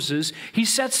specific purposes, he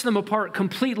sets them apart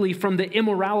completely from the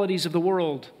immoralities of the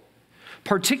world,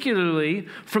 particularly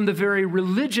from the very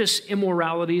religious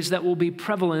immoralities that will be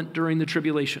prevalent during the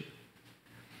tribulation.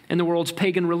 In the world's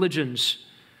pagan religions,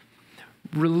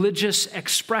 religious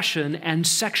expression and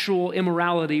sexual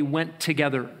immorality went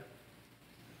together.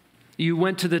 You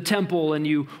went to the temple and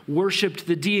you worshiped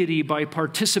the deity by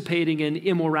participating in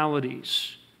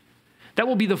immoralities. That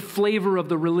will be the flavor of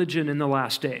the religion in the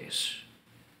last days.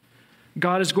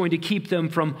 God is going to keep them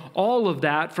from all of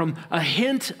that, from a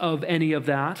hint of any of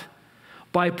that,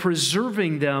 by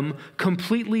preserving them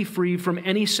completely free from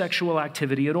any sexual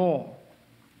activity at all.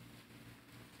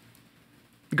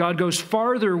 God goes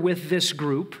farther with this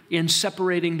group in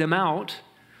separating them out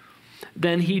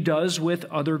than he does with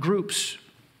other groups.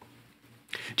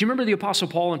 Do you remember the Apostle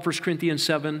Paul in 1 Corinthians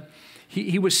 7?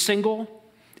 He was single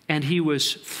and he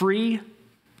was free.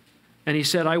 And he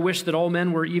said, I wish that all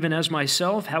men were even as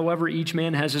myself. However, each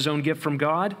man has his own gift from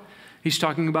God. He's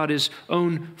talking about his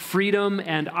own freedom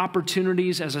and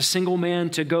opportunities as a single man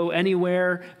to go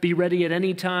anywhere, be ready at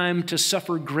any time, to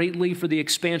suffer greatly for the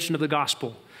expansion of the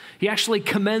gospel. He actually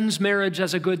commends marriage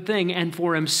as a good thing, and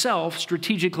for himself,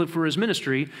 strategically for his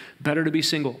ministry, better to be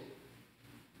single.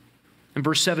 In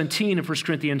verse 17 of 1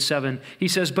 Corinthians 7, he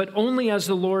says, but only as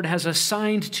the Lord has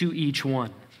assigned to each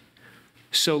one,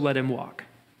 so let him walk.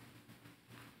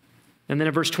 And then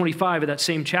in verse 25 of that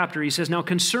same chapter, he says, now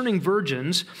concerning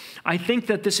virgins, I think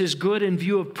that this is good in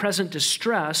view of present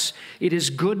distress. It is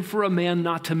good for a man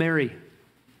not to marry.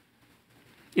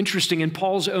 Interesting, in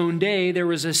Paul's own day, there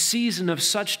was a season of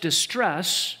such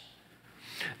distress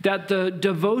that the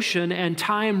devotion and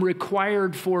time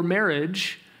required for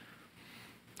marriage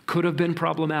could have been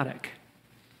problematic.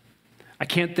 I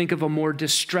can't think of a more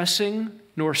distressing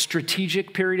nor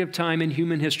strategic period of time in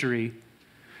human history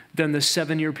than the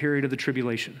 7-year period of the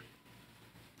tribulation.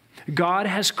 God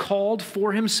has called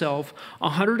for himself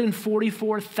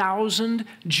 144,000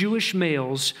 Jewish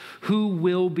males who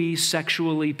will be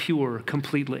sexually pure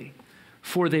completely,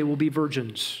 for they will be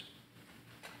virgins.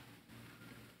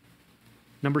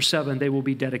 Number 7, they will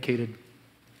be dedicated.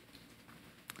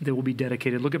 They will be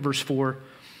dedicated. Look at verse 4.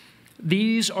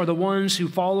 These are the ones who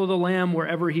follow the Lamb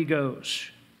wherever he goes.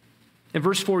 In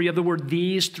verse 4, you have the word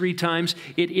these 3 times.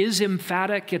 It is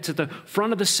emphatic. It's at the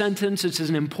front of the sentence. It's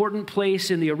an important place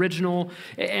in the original.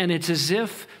 And it's as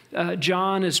if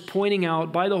John is pointing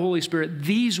out by the Holy Spirit,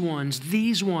 these ones,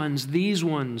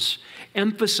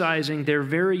 emphasizing their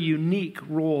very unique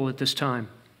role at this time.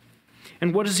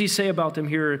 And what does he say about them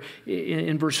here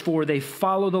in verse 4? They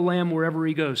follow the Lamb wherever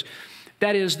he goes.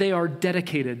 That is, they are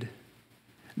dedicated.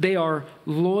 They are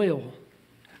loyal.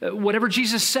 Whatever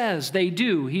Jesus says, they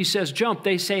do. He says jump,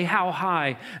 they say how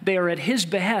high. They are at his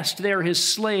behest. They are his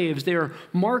slaves. They are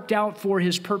marked out for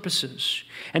his purposes.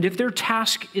 And if their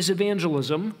task is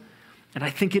evangelism, and I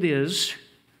think it is,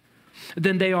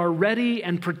 then they are ready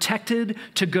and protected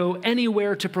to go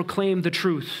anywhere to proclaim the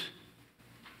truth.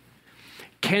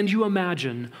 Can you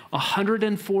imagine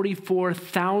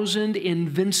 144,000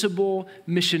 invincible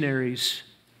missionaries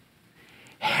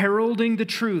heralding the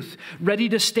truth, ready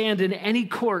to stand in any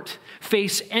court,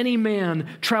 face any man,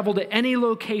 travel to any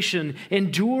location,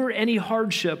 endure any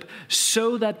hardship,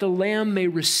 so that the Lamb may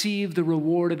receive the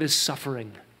reward of his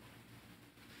suffering?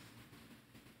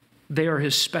 They are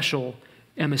his special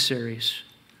emissaries,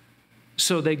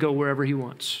 so they go wherever he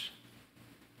wants.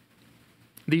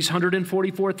 These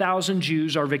 144,000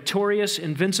 Jews are victorious,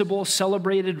 invincible,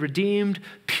 celebrated, redeemed,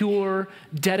 pure,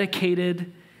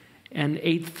 dedicated, and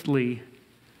eighthly,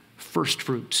 first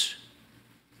fruits.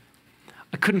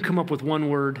 I couldn't come up with one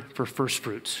word for first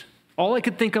fruits. All I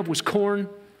could think of was corn.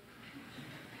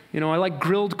 You know, I like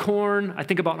grilled corn. I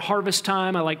think about harvest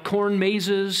time. I like corn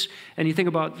mazes. And you think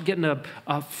about getting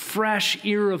a fresh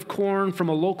ear of corn from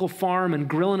a local farm and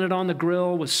grilling it on the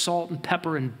grill with salt and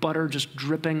pepper and butter just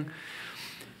dripping.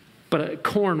 But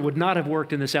corn would not have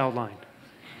worked in this outline.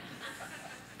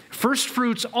 First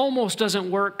fruits almost doesn't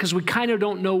work because we kind of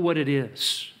don't know what it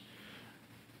is.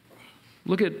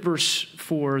 Look at verse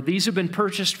 4. These have been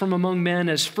purchased from among men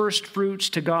as first fruits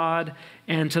to God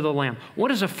and to the Lamb. What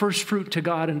is a first fruit to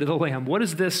God and to the Lamb? What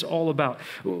is this all about?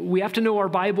 We have to know our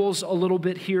Bibles a little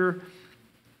bit here.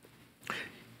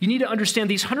 You need to understand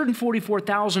these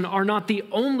 144,000 are not the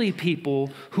only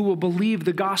people who will believe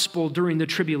the gospel during the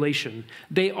tribulation.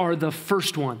 They are the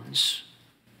first ones.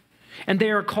 And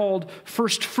they are called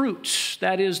first fruits.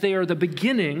 That is, they are the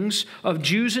beginnings of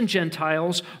Jews and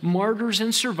Gentiles, martyrs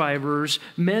and survivors,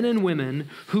 men and women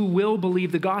who will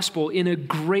believe the gospel in a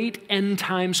great end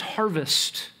times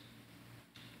harvest.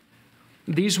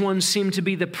 These ones seem to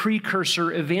be the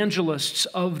precursor evangelists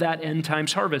of that end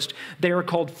times harvest. They are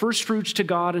called first fruits to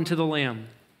God and to the Lamb.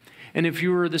 And if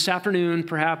you were this afternoon,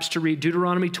 perhaps to read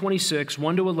Deuteronomy 26,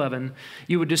 1 to 11,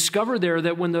 you would discover there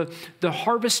that when the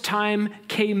harvest time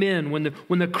came in,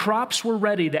 when the crops were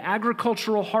ready, the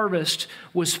agricultural harvest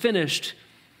was finished,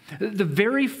 the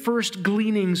very first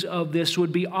gleanings of this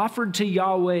would be offered to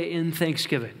Yahweh in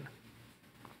thanksgiving.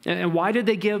 And why did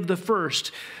they give the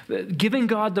first? Giving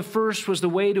God the first was the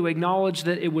way to acknowledge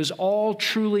that it was all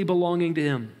truly belonging to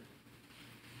Him.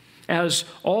 As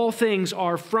all things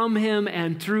are from Him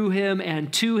and through Him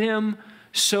and to Him,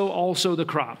 so also the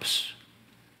crops.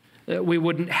 We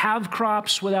wouldn't have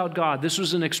crops without God. This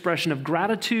was an expression of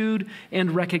gratitude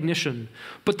and recognition.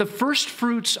 But the first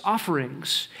fruits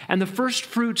offerings and the first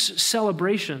fruits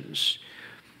celebrations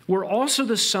were also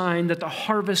the sign that the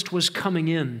harvest was coming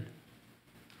in.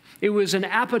 It was an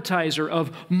appetizer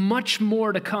of much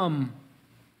more to come.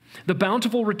 The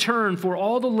bountiful return for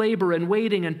all the labor and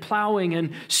waiting and plowing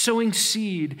and sowing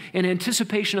seed in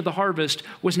anticipation of the harvest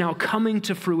was now coming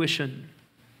to fruition.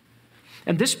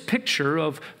 And this picture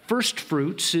of first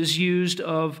fruits is used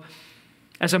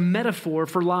as a metaphor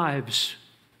for lives,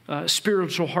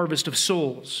 spiritual harvest of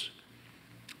souls.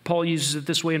 Paul uses it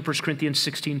this way in 1 Corinthians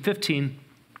 16:15.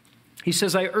 He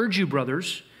says, I urge you,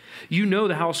 brothers, you know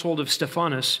the household of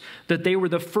Stephanas, that they were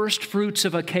the first fruits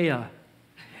of Achaia,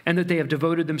 and that they have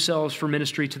devoted themselves for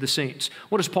ministry to the saints.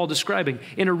 What is Paul describing?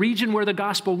 In a region where the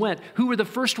gospel went, who were the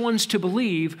first ones to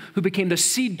believe, who became the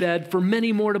seedbed for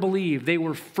many more to believe? They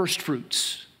were first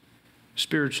fruits,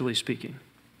 spiritually speaking.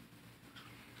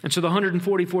 And so the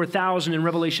 144,000 in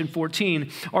Revelation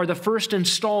 14 are the first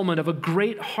installment of a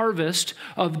great harvest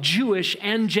of Jewish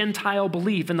and Gentile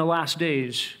belief in the last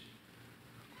days.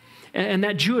 And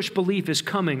that Jewish belief is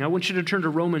coming. I want you to turn to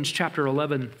Romans chapter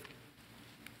 11.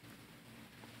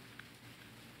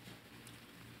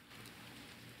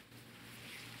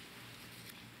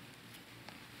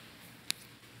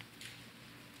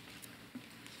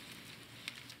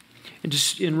 And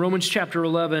just in Romans chapter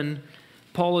 11,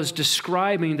 Paul is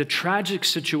describing the tragic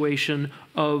situation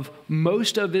of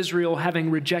most of Israel having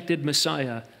rejected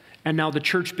Messiah, and now the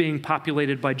church being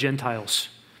populated by Gentiles.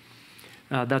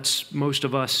 That's most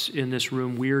of us in this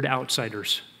room, weird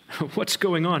outsiders. What's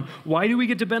going on? Why do we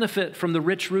get to benefit from the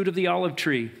rich root of the olive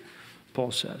tree?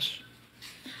 Paul says.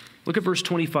 Look at verse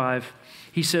 25.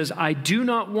 He says, I do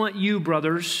not want you,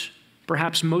 brothers,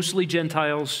 perhaps mostly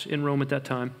Gentiles in Rome at that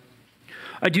time,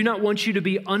 I do not want you to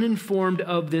be uninformed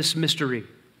of this mystery,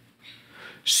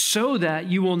 so that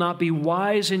you will not be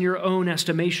wise in your own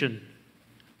estimation.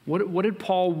 What did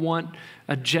Paul want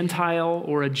a Gentile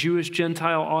or a Jewish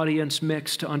Gentile audience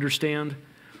mix to understand?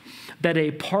 That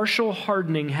a partial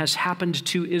hardening has happened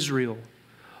to Israel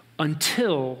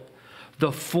until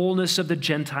the fullness of the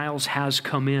Gentiles has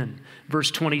come in.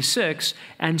 Verse 26,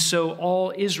 and so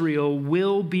all Israel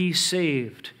will be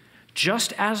saved.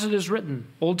 Just as it is written,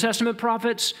 Old Testament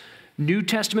prophets, New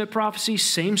Testament prophecy,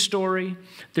 same story.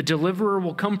 The deliverer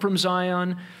will come from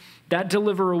Zion. That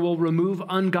deliverer will remove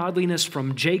ungodliness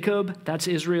from Jacob, that's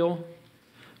Israel,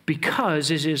 because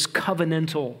it is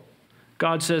covenantal.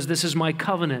 God says, this is my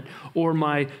covenant, or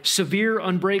my severe,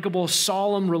 unbreakable,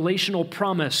 solemn, relational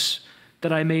promise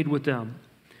that I made with them,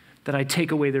 that I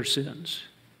take away their sins.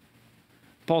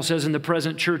 Paul says in the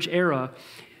present church era,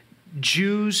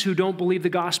 Jews who don't believe the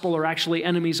gospel are actually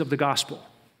enemies of the gospel,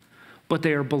 but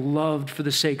they are beloved for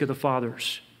the sake of the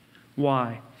fathers.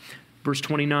 Why? Verse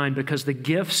 29, because the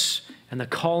gifts and the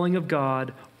calling of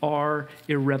God are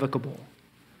irrevocable.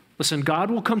 Listen,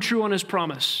 God will come true on his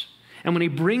promise. And when he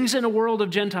brings in a world of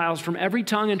Gentiles from every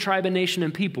tongue and tribe and nation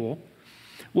and people,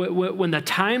 when the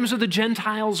times of the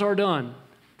Gentiles are done,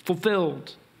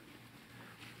 fulfilled,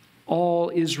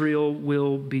 all Israel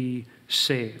will be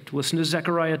saved. Listen to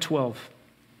Zechariah 12,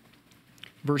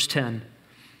 verse 10.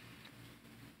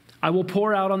 I will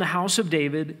pour out on the house of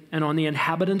David and on the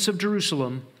inhabitants of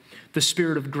Jerusalem the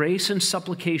spirit of grace and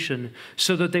supplication,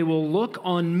 so that they will look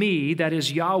on me, that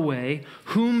is Yahweh,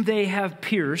 whom they have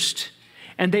pierced,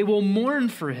 and they will mourn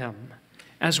for him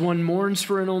as one mourns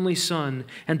for an only son,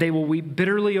 and they will weep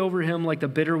bitterly over him like the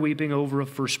bitter weeping over a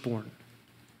firstborn.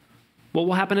 What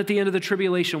will happen at the end of the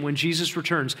tribulation when Jesus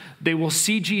returns? They will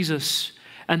see Jesus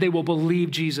and they will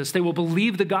believe Jesus. They will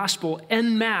believe the gospel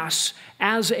en masse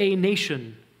as a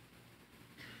nation,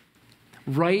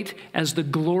 right as the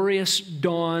glorious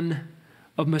dawn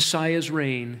of Messiah's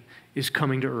reign is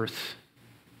coming to earth.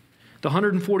 The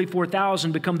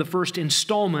 144,000 become the first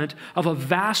installment of a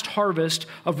vast harvest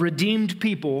of redeemed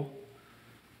people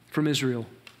from Israel.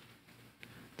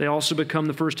 They also become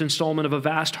the first installment of a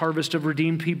vast harvest of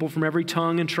redeemed people from every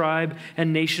tongue and tribe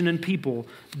and nation and people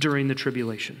during the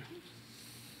tribulation.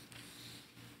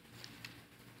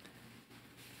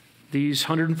 These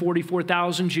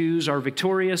 144,000 Jews are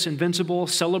victorious, invincible,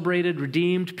 celebrated,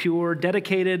 redeemed, pure,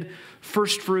 dedicated,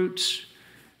 first fruits,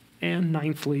 and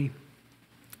ninthly,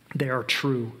 they are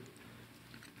true.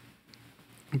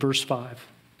 Verse 5.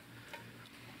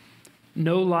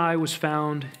 No lie was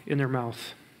found in their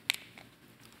mouth.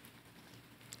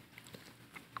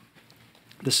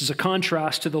 This is a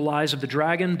contrast to the lies of the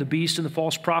dragon, the beast, and the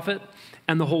false prophet,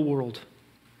 and the whole world.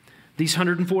 These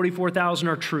 144,000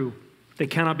 are true. They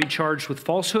cannot be charged with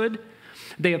falsehood.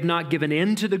 They have not given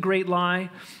in to the great lie.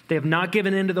 They have not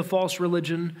given in to the false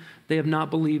religion. They have not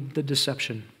believed the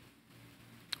deception.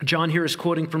 John here is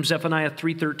quoting from Zephaniah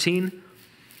 3:13,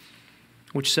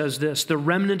 which says this, the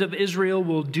remnant of Israel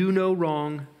will do no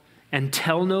wrong and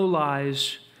tell no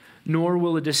lies, nor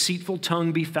will a deceitful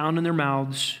tongue be found in their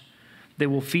mouths. They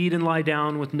will feed and lie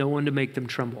down with no one to make them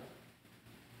tremble.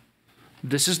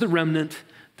 This is the remnant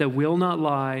that will not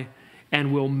lie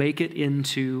and will make it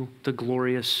into the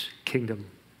glorious kingdom.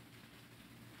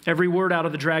 Every word out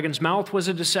of the dragon's mouth was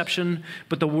a deception,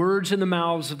 but the words in the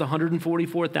mouths of the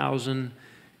 144,000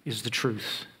 is the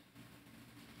truth.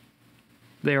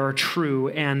 They are true,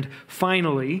 and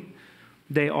finally,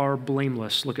 they are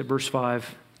blameless. Look at verse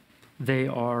 5. They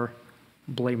are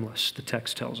blameless, the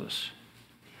text tells us.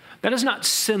 That is not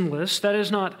sinless, that is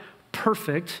not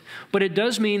perfect, but it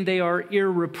does mean they are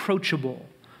irreproachable.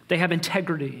 They have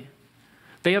integrity.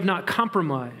 They have not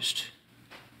compromised.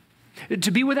 To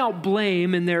be without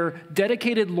blame in their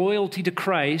dedicated loyalty to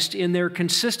Christ, in their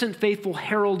consistent, faithful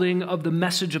heralding of the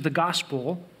message of the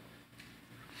gospel,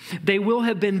 they will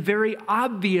have been very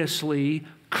obviously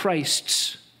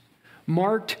Christ's,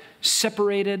 marked,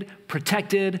 separated,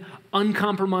 protected,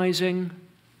 uncompromising,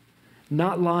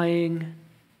 not lying.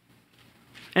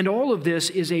 And all of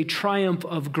this is a triumph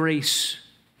of grace.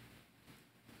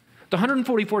 The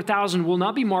 144,000 will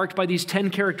not be marked by these 10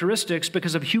 characteristics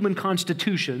because of human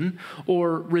constitution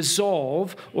or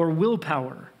resolve or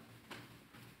willpower.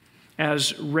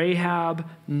 As Rahab,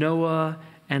 Noah,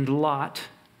 and Lot,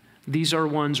 these are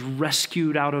ones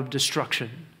rescued out of destruction.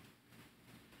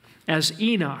 As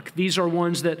Enoch, these are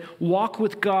ones that walk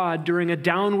with God during a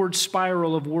downward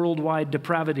spiral of worldwide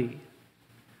depravity.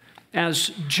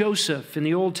 As Joseph in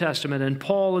the Old Testament and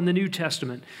Paul in the New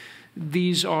Testament,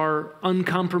 these are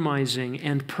uncompromising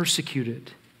and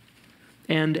persecuted.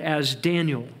 And as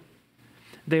Daniel,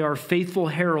 they are faithful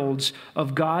heralds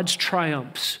of God's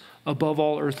triumphs above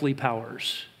all earthly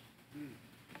powers.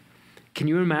 Can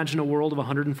you imagine a world of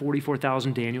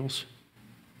 144,000 Daniels?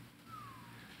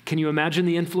 Can you imagine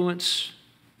the influence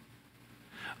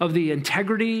of the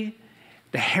integrity,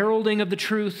 the heralding of the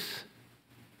truth,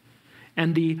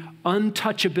 and the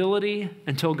untouchability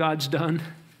until God's done?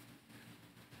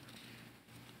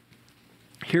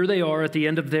 Here they are at the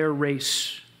end of their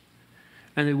race,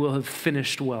 and they will have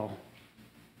finished well.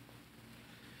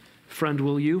 Friend,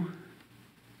 will you?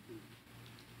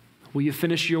 Will you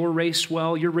finish your race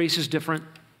well? Your race is different.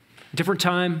 Different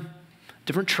time,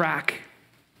 different track,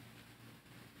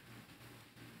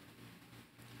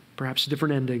 perhaps a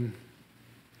different ending.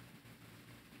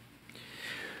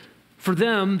 For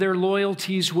them, their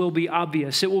loyalties will be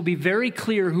obvious. It will be very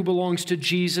clear who belongs to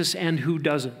Jesus and who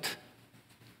doesn't.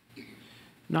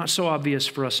 Not so obvious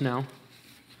for us now.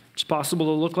 It's possible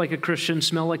to look like a Christian,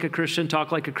 smell like a Christian,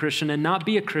 talk like a Christian, and not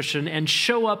be a Christian, and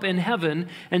show up in heaven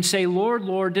and say, Lord,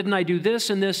 Lord, didn't I do this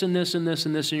and this and this and this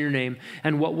and this in your name?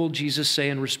 And what will Jesus say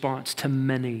in response? To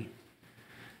many,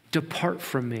 depart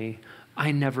from me,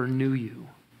 I never knew you.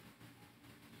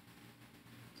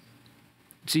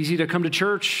 It's easy to come to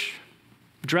church,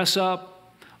 dress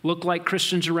up, look like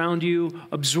Christians around you,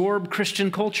 absorb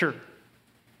Christian culture,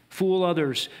 fool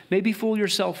others, maybe fool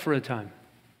yourself for a time.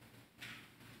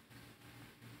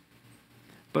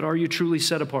 But are you truly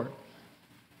set apart?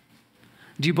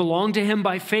 Do you belong to him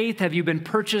by faith? Have you been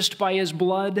purchased by his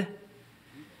blood?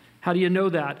 How do you know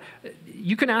that?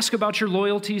 You can ask about your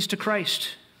loyalties to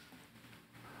Christ.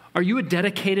 Are you a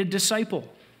dedicated disciple?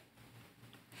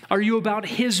 Are you about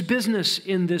his business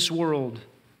in this world?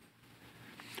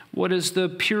 What is the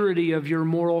purity of your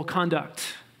moral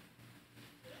conduct?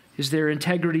 Is there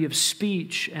integrity of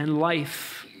speech and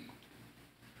life?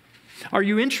 Are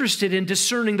you interested in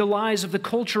discerning the lies of the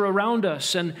culture around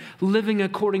us and living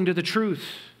according to the truth?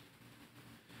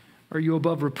 Are you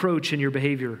above reproach in your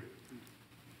behavior?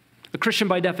 A Christian,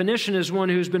 by definition, is one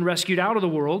who's been rescued out of the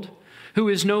world, who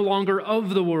is no longer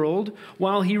of the world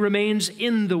while he remains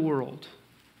in the world.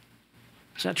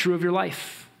 Is that true of your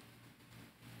life?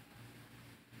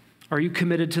 Are you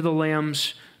committed to the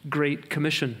Lamb's Great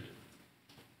Commission?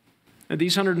 And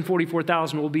these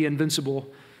 144,000 will be invincible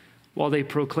while they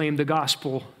proclaim the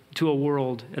gospel to a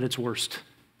world at its worst.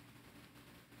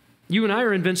 You and I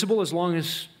are invincible as long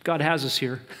as God has us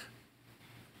here.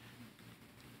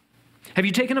 Have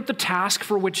you taken up the task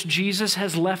for which Jesus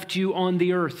has left you on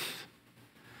the earth?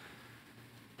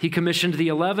 He commissioned the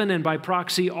 11 and by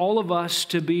proxy all of us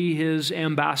to be his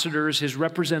ambassadors, his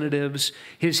representatives,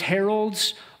 his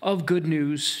heralds of good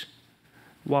news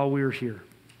while we're here.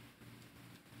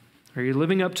 Are you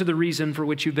living up to the reason for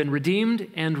which you've been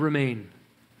redeemed and remain?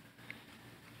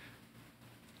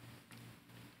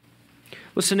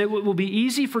 Listen, it will be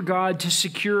easy for God to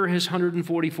secure his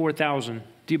 144,000.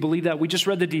 Do you believe that? We just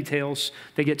read the details.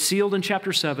 They get sealed in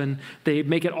chapter 7. They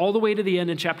make it all the way to the end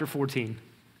in chapter 14.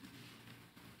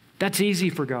 That's easy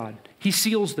for God. He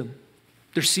seals them.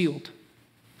 They're sealed.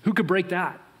 Who could break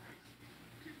that?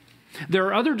 There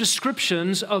are other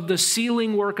descriptions of the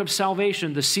sealing work of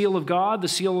salvation. The seal of God, the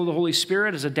seal of the Holy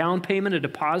Spirit as a down payment, a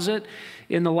deposit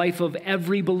in the life of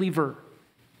every believer.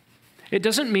 It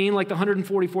doesn't mean, like the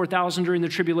 144,000 during the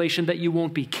tribulation, that you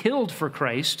won't be killed for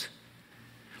Christ.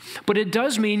 But it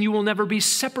does mean you will never be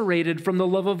separated from the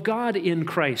love of God in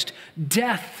Christ.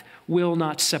 Death will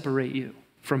not separate you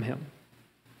from him.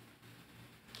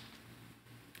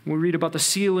 When we read about the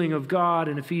sealing of God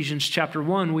in Ephesians chapter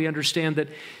 1, we understand that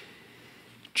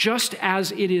just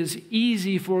as it is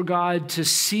easy for God to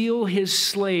seal his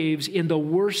slaves in the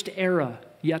worst era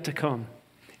yet to come,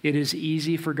 it is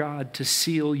easy for God to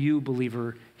seal you,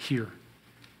 believer, here,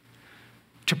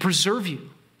 to preserve you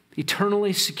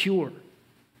eternally secure,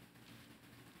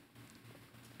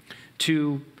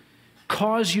 to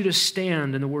cause you to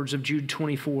stand, in the words of Jude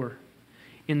 24,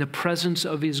 in the presence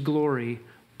of his glory,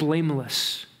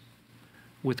 blameless,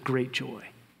 with great joy.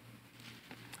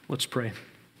 Let's pray.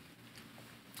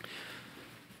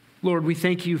 Lord, we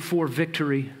thank you for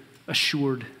victory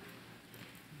assured.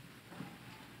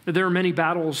 There are many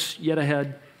battles yet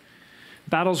ahead.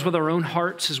 Battles with our own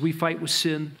hearts as we fight with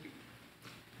sin.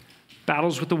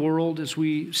 Battles with the world as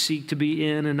we seek to be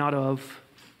in and not of.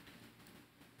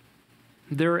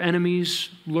 There are enemies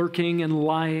lurking and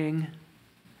lying.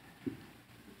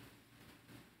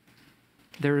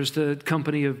 There is the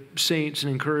company of saints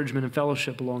and encouragement and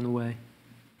fellowship along the way.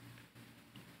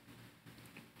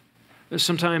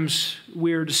 Sometimes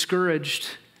we're discouraged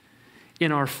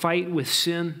in our fight with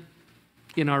sin,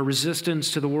 in our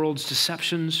resistance to the world's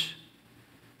deceptions.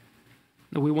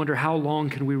 We wonder, how long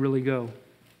can we really go?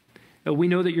 We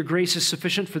know that your grace is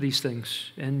sufficient for these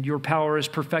things, and your power is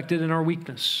perfected in our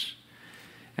weakness.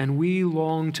 And we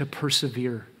long to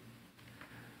persevere.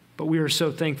 But we are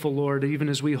so thankful, Lord, even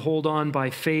as we hold on by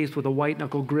faith with a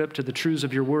white-knuckle grip to the truths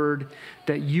of your word,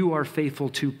 that you are faithful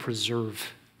to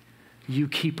preserve. You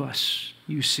keep us.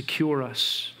 You secure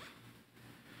us.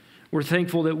 We're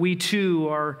thankful that we too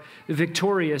are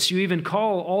victorious. You even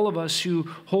call all of us who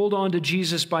hold on to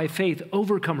Jesus by faith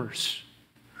overcomers.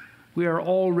 We are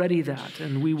already that,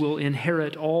 and we will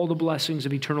inherit all the blessings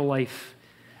of eternal life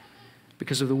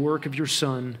because of the work of your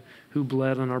Son who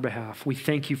bled on our behalf. We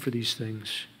thank you for these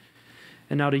things.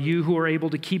 And now to you who are able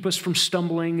to keep us from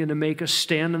stumbling and to make us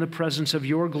stand in the presence of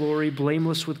your glory,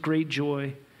 blameless with great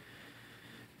joy,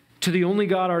 to the only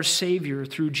God, our Savior,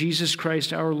 through Jesus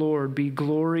Christ our Lord, be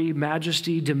glory,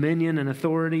 majesty, dominion, and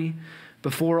authority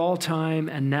before all time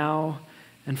and now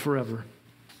and forever.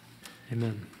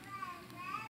 Amen.